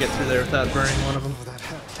 Thought we could get through there without burning one of them.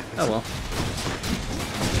 Oh well.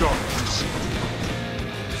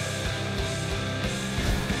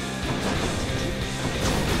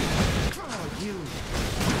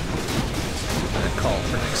 I call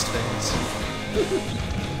for next phase.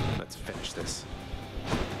 Let's finish this.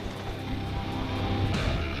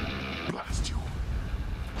 Blast you.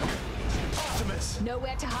 Optimus!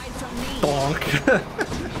 Nowhere to hide from me. Bonk.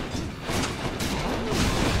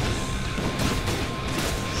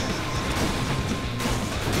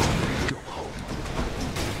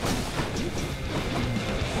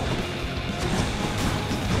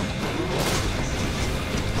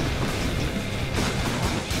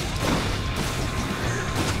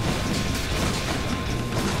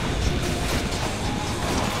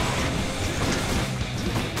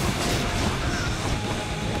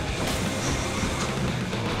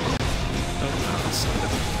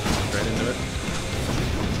 Right into it.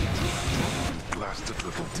 Blasted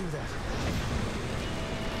little. Do that.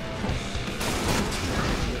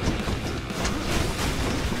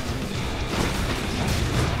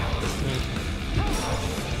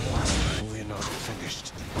 We're not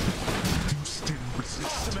finished. You still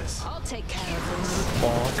resist. Optimus! I'll take care of this.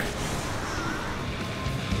 Bonk.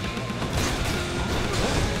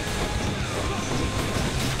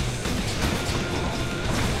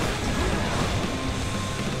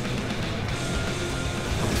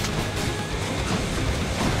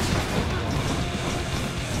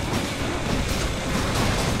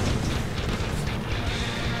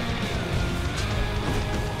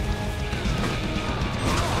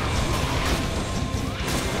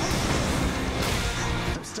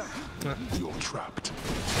 trapped.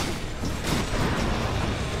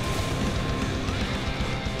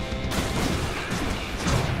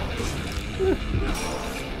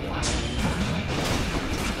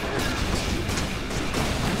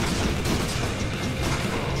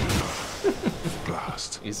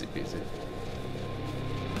 Blast. Easy peasy.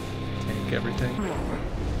 Tank everything.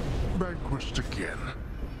 Vanquished again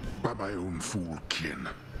by my own fool kin.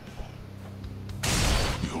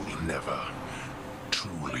 You'll never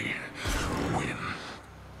truly win.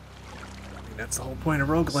 That's the whole point of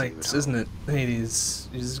roguelites, isn't it? Hades,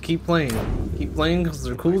 you just keep playing. Keep playing because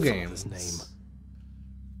they're cool games.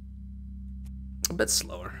 A bit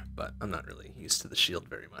slower, but I'm not really used to the shield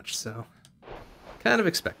very much, so kind of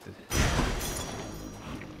expected.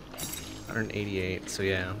 188, so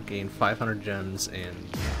yeah, gain 500 gems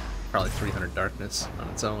and probably 300 darkness on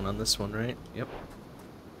its own on this one, right? Yep.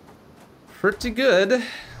 Pretty good.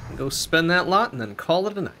 Go spend that lot and then call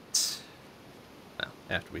it a night. Well,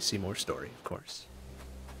 after we see more story, of course.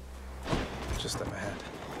 Just up ahead.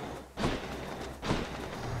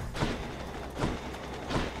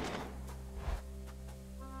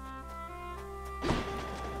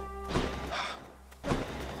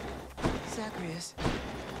 Zagreus.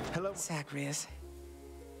 Hello. Zagreus.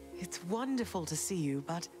 It's wonderful to see you,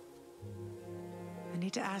 but I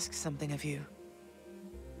need to ask something of you.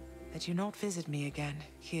 That you not visit me again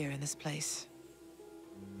here in this place.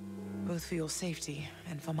 Both for your safety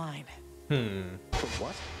and for mine. For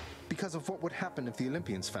what? Because of what would happen if the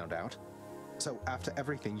Olympians found out? So after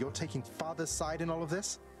everything, you're taking Father's side in all of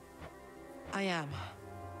this? I am.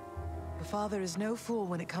 The Father is no fool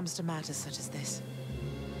when it comes to matters such as this.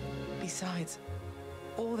 Besides,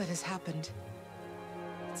 all that has happened,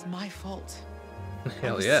 it's my fault.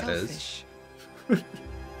 Hell yeah, it is.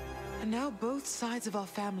 And now both sides of our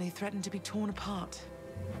family threaten to be torn apart.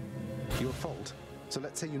 Your fault. So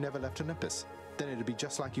let's say you never left Olympus. Then it'd be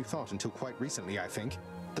just like you thought until quite recently, I think.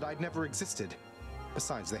 That I'd never existed.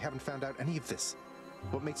 Besides, they haven't found out any of this.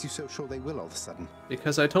 What makes you so sure they will all of a sudden?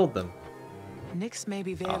 Because I told them. Nyx may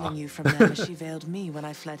be veiling you from them as she veiled me when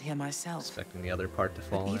I fled here myself. Expecting the other part to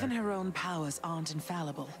fall But even there. her own powers aren't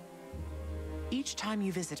infallible. Each time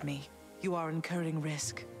you visit me, you are incurring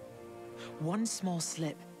risk. One small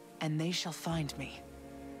slip, and they shall find me.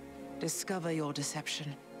 Discover your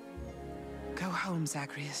deception. Go home,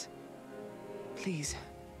 Zagreus. Please.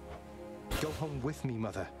 Go home with me,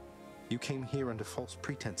 Mother. You came here under false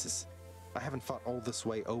pretenses. I haven't fought all this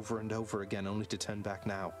way over and over again only to turn back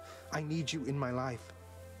now. I need you in my life.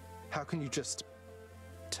 How can you just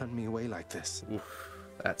turn me away like this? Oof,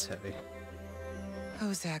 that's heavy.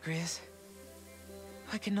 Oh, Zagreus.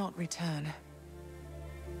 I cannot return.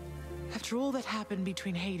 After all that happened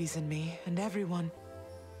between Hades and me, and everyone,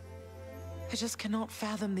 I just cannot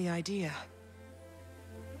fathom the idea.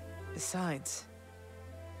 Besides,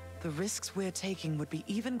 the risks we're taking would be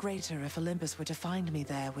even greater if Olympus were to find me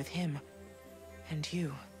there with him. And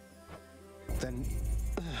you. Then,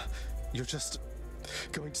 you're just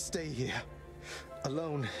going to stay here,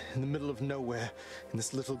 alone in the middle of nowhere, in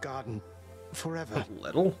this little garden, forever.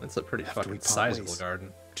 Little? It's a pretty After we fucking part sizable ways,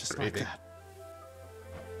 garden. Just Gravy. like that.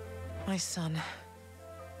 My son.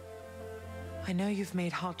 I know you've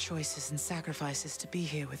made hard choices and sacrifices to be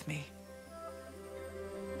here with me.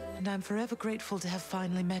 And I'm forever grateful to have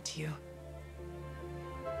finally met you.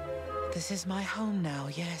 This is my home now,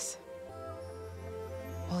 yes.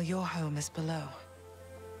 While your home is below.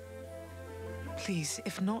 Please,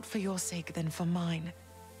 if not for your sake, then for mine.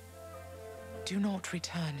 Do not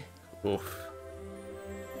return. Oof.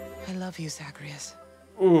 I love you, Zagreus.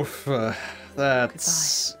 Oof.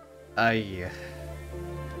 That's... Aye.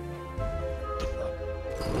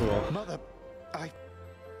 Mother,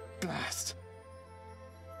 blast.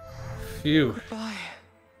 Phew. Goodbye.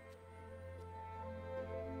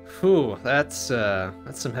 Phew, that's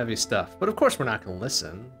some heavy stuff. But of course we're not gonna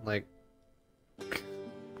listen. Like,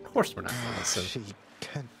 of course we're not gonna listen. She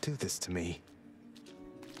can't do this to me.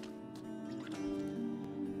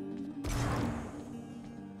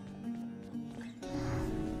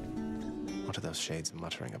 What are those shades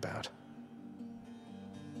muttering about?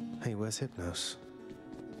 Hey, where's Hypnos?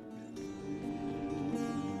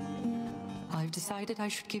 I've decided I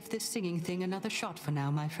should give this singing thing another shot for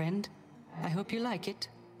now, my friend. I hope you like it.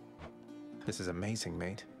 This is amazing,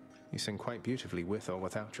 mate. You sing quite beautifully with or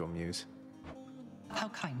without your muse. How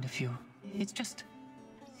kind of you. It's just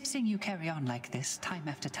seeing you carry on like this, time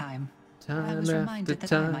after time. I was reminded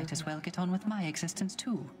that I might as well get on with my existence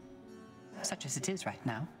too. Such as it is right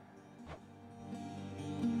now.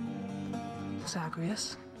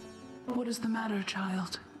 Zagreus, what is the matter,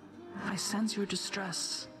 child? I sense your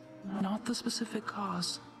distress, not the specific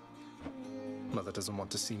cause. Mother doesn't want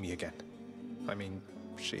to see me again. I mean,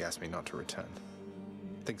 she asked me not to return.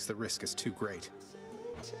 Thinks the risk is too great.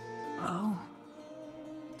 Oh.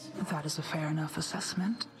 That is a fair enough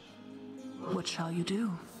assessment. What shall you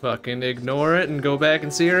do? Fucking ignore it and go back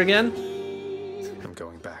and see her again? I'm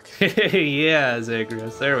going back. Yeah,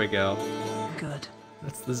 Zagreus. There we go. Good.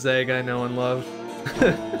 That's the Zag I know and love.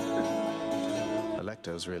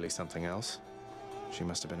 Electo's really something else. She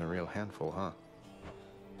must have been a real handful, huh?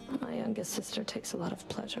 My youngest sister takes a lot of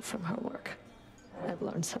pleasure from her work. I've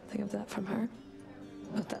learned something of that from her.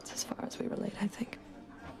 But that's as far as we relate, I think.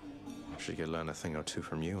 She could learn a thing or two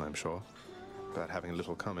from you, I'm sure. About having a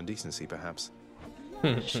little common decency, perhaps.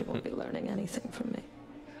 She won't be learning anything from me.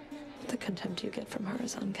 The contempt you get from her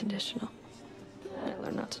is unconditional. I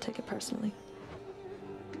learned not to take it personally.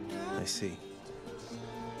 I see.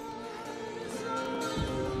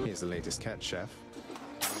 Here's the latest cat, chef.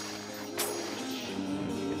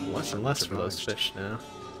 Less and less for those fish now.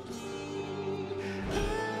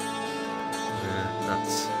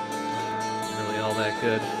 That's really all that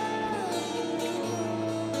good.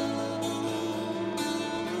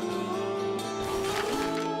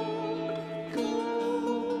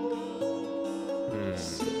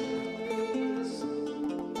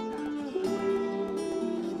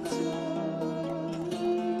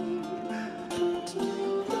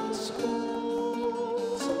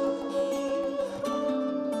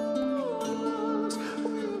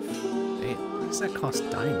 That cost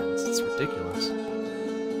diamonds. It's ridiculous.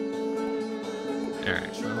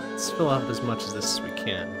 Alright, well, let's fill out as much of this as we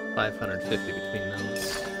can. 550 between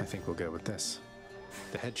those. I think we'll go with this.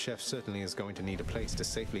 The head chef certainly is going to need a place to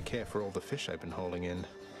safely care for all the fish I've been hauling in.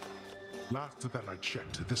 Last that I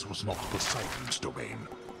checked, this was not Poseidon's domain.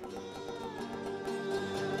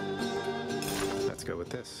 Let's go with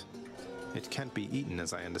this. It can't be eaten,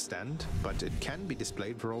 as I understand, but it can be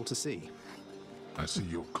displayed for all to see. I see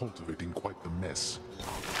you're cultivating quite the mess.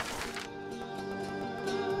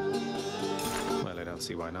 Well, I don't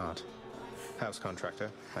see why not. House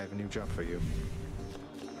contractor, I have a new job for you.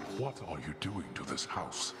 What are you doing to this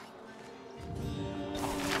house?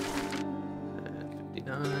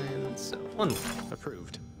 59, so one.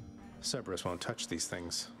 Approved. Cerberus won't touch these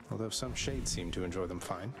things, although some shades seem to enjoy them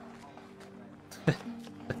fine.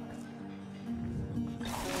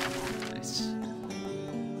 Nice.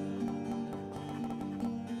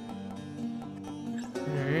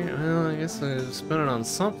 Alright, well, I guess I spent it on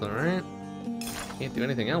something, right? Can't do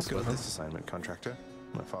anything else with this assignment, contractor.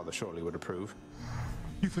 My father surely would approve.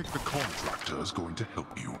 You think the contractor is going to help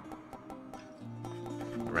you?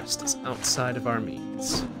 The rest is outside of our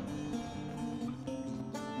means.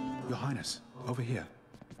 Your Highness, over here.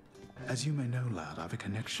 As you may know, lad, I have a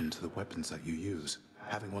connection to the weapons that you use,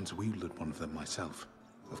 having once wielded one of them myself.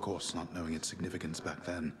 Of course, not knowing its significance back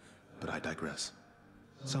then, but I digress.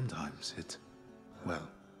 Sometimes well,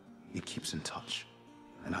 it keeps in touch,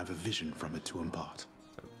 and I have a vision from it to impart.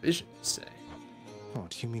 A vision, you say? Oh,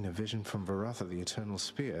 do you mean a vision from Varatha, the Eternal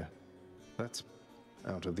Spear? That's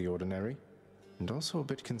out of the ordinary, and also a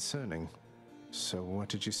bit concerning. So what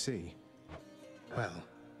did you see? Well,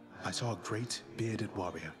 I saw a great, bearded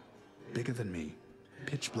warrior, bigger than me,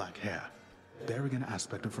 pitch black hair, bearing an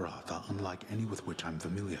aspect of Varatha unlike any with which I'm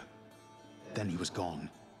familiar. Then he was gone,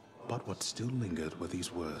 but what still lingered were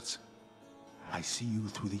these words. I see you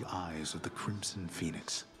through the eyes of the Crimson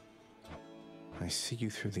Phoenix. I see you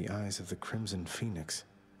through the eyes of the Crimson Phoenix.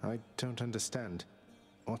 I don't understand.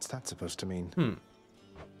 What's that supposed to mean?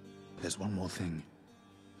 There's one more thing.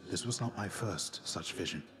 This was not my first such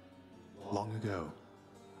vision. Long ago,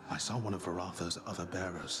 I saw one of Varatha's other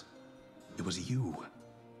bearers. It was you.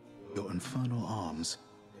 Your infernal arms.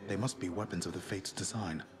 They must be weapons of the Fates'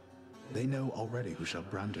 design. They know already who shall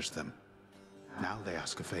brandish them. Now they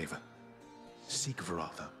ask a favor. Seek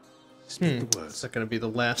Varatha. Speak the words. Is that going to be the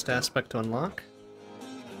last aspect to unlock?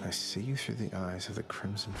 I see you through the eyes of the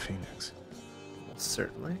Crimson Phoenix. Well,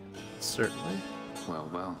 certainly. Certainly.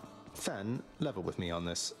 Well. Fan, level with me on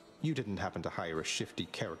this. You didn't happen to hire a shifty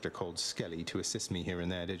character called Skelly to assist me here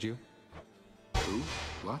and there, did you? Who?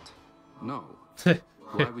 What? No.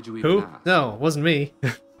 Why would you even Who? ask? No, it wasn't me.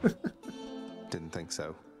 Didn't think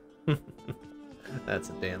so. That's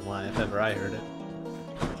a damn lie if ever I heard it.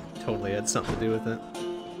 Totally had something to do with it.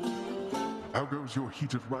 How goes your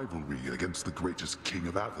heated rivalry against the greatest king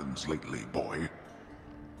of Athens lately, boy?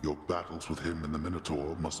 Your battles with him and the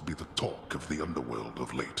Minotaur must be the talk of the underworld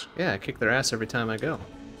of late. Yeah, I kick their ass every time I go.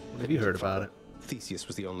 What have you heard about it? Theseus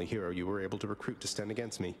was the only hero you were able to recruit to stand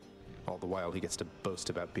against me. All the while he gets to boast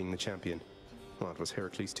about being the champion. Well, it was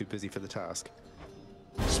Heracles too busy for the task.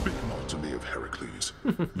 Speak not to me of Heracles.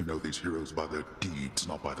 You know these heroes by their deeds,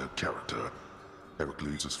 not by their character.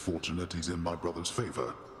 Heracles is fortunate he's in my brother's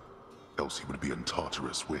favor, else he would be in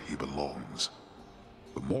Tartarus where he belongs.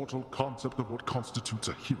 The mortal concept of what constitutes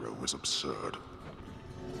a hero is absurd.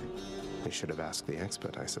 You should have asked the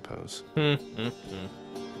expert, I suppose. Oh,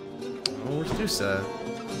 where's Dusa?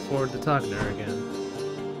 Looking forward to talking to her again.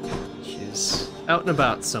 She's out and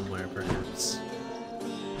about somewhere, perhaps.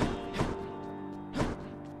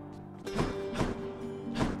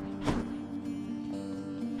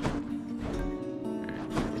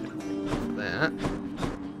 Alright,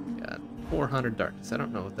 got 400 darkness. I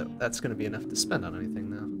don't know if that's going to be enough to spend on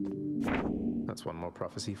anything, though. That's one more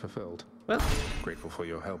prophecy fulfilled. Well, grateful for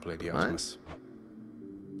your help, Lady Artemis.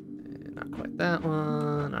 Not quite that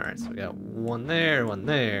one. Alright, so we got one there, one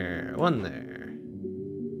there, one there.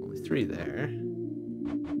 Only 3 there.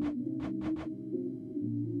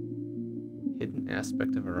 Hidden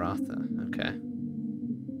aspect of Aratha. Okay.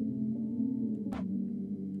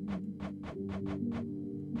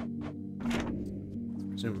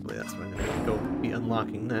 Presumably that's what I'm going to go be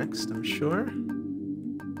unlocking next, I'm sure.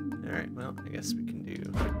 Alright, well, I guess we can do...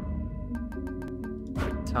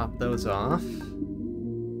 top those off. And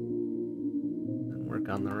work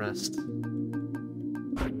on the rest.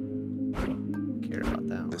 Care about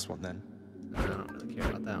that one. This one, then? I don't really care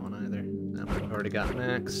about that one either. That one we've already got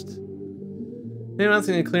next. Anyone else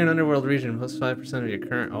need to clear an underworld region plus 5% of your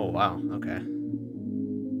current... Oh, wow, okay.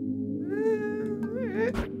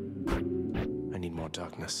 I need more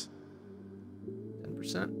darkness.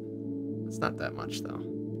 10%? That's not that much, though.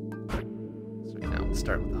 So now we'll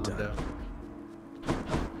start with the Hondo.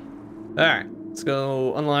 Alright, let's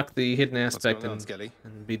go unlock the hidden aspect and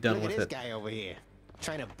be done Look with at this it. guy over here,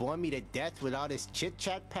 trying to bore me to death with all this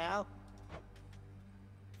chit-chat, pal?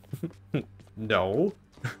 No.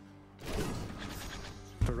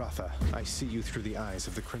 Aratha, I see you through the eyes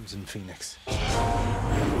of the Crimson Phoenix.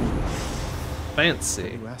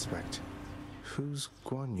 Fancy. New aspect. Who's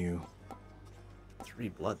Guan Yu? 3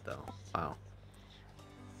 blood, though. Wow.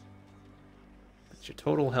 But your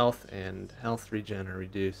total health and health regen are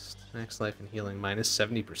reduced. Max life and healing minus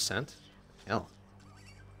 70%? Hell.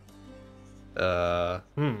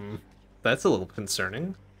 That's a little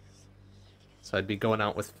concerning. So I'd be going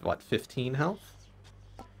out with, what, 15 health?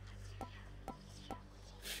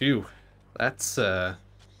 Phew. That's, that'd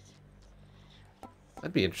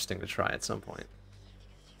be interesting to try at some point.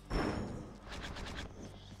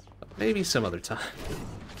 But maybe some other time.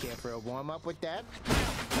 Care for a warm-up with that?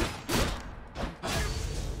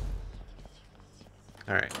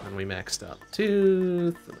 Alright, and we maxed out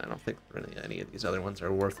Tooth, and I don't think really any of these other ones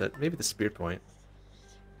are worth it. Maybe the Spear Point.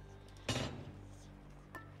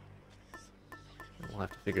 We'll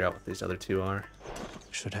have to figure out what these other 2 are.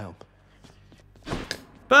 Should help.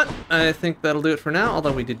 But I think that'll do it for now,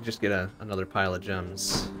 although we did just get another pile of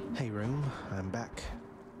gems. Hey, room, I'm back.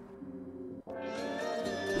 To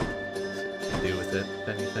do with it, if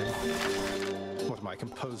anything. What am I,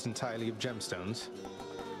 composed entirely of gemstones?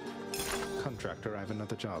 Contractor, I have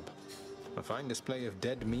another job. A fine display of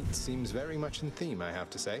dead meat seems very much in theme, I have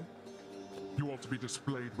to say. You ought to be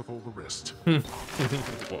displayed with all the rest.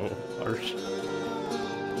 Whoa, harsh.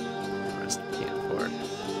 The rest we can't afford.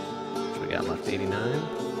 What we got left? 89.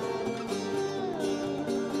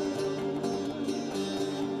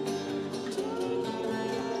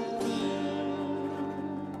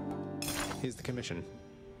 Here's the commission.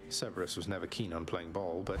 Severus was never keen on playing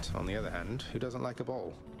ball, but on the other hand, who doesn't like a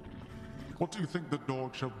ball? What do you think the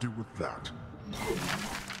dog shall do with that?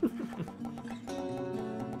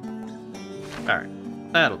 Alright,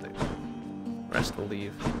 that'll do. The rest will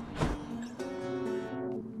leave.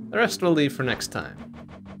 The rest will leave for next time.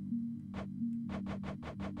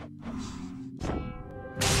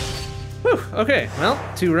 Whew, okay, well,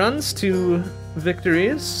 2 runs, 2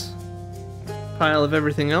 victories. Pile of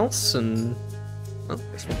everything else, and well, I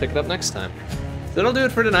guess we'll pick it up next time. So that'll do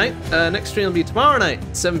it for tonight. Next stream will be tomorrow night,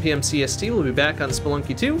 7 p.m. CST. We'll be back on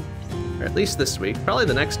Spelunky 2, or at least this week, probably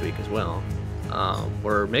the next week as well.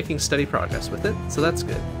 We're making steady progress with it, so that's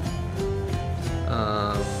good.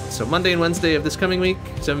 So Monday and Wednesday of this coming week,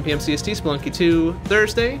 7 p.m. CST, Spelunky 2.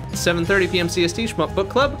 Thursday, 7:30 p.m. CST, Shmup Book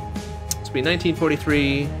Club. This will be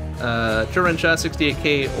 1943, Chorensha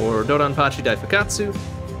 68K, or Dodonpachi Daifukatsu.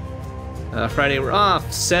 Friday we're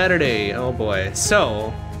off. Saturday, oh boy.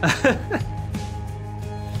 So,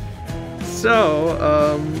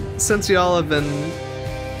 since y'all have been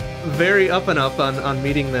very up and up on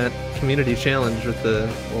meeting that community challenge with the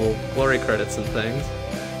little glory credits and things,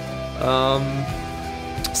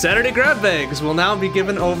 Saturday grab bags will now be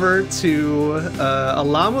given over to a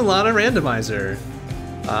La Mulana randomizer.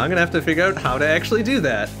 I'm gonna have to figure out how to actually do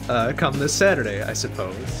that come this Saturday, I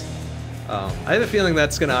suppose. I have a feeling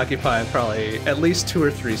that's going to occupy probably at least 2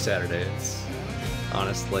 or 3 Saturdays,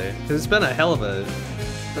 honestly. 'Cause it's been a hell of a,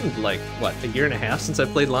 like, what, a year and a half since I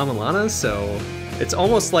played Llama Lana, so it's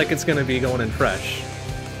almost like it's going to be going in fresh,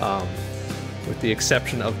 with the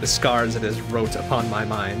exception of the scars it has wrote upon my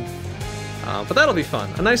mind. But that'll be fun.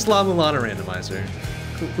 A nice Llama Lana randomizer.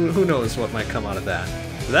 Who knows what might come out of that.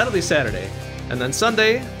 So that'll be Saturday. And then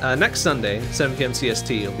Sunday, next Sunday, 7 p.m.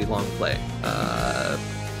 CST, will be long play.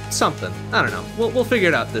 Something. I don't know. We'll figure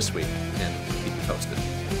it out this week and keep you posted.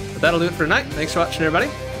 But that'll do it for tonight. Thanks for watching,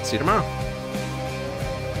 everybody. See you tomorrow.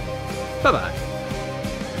 Bye-bye.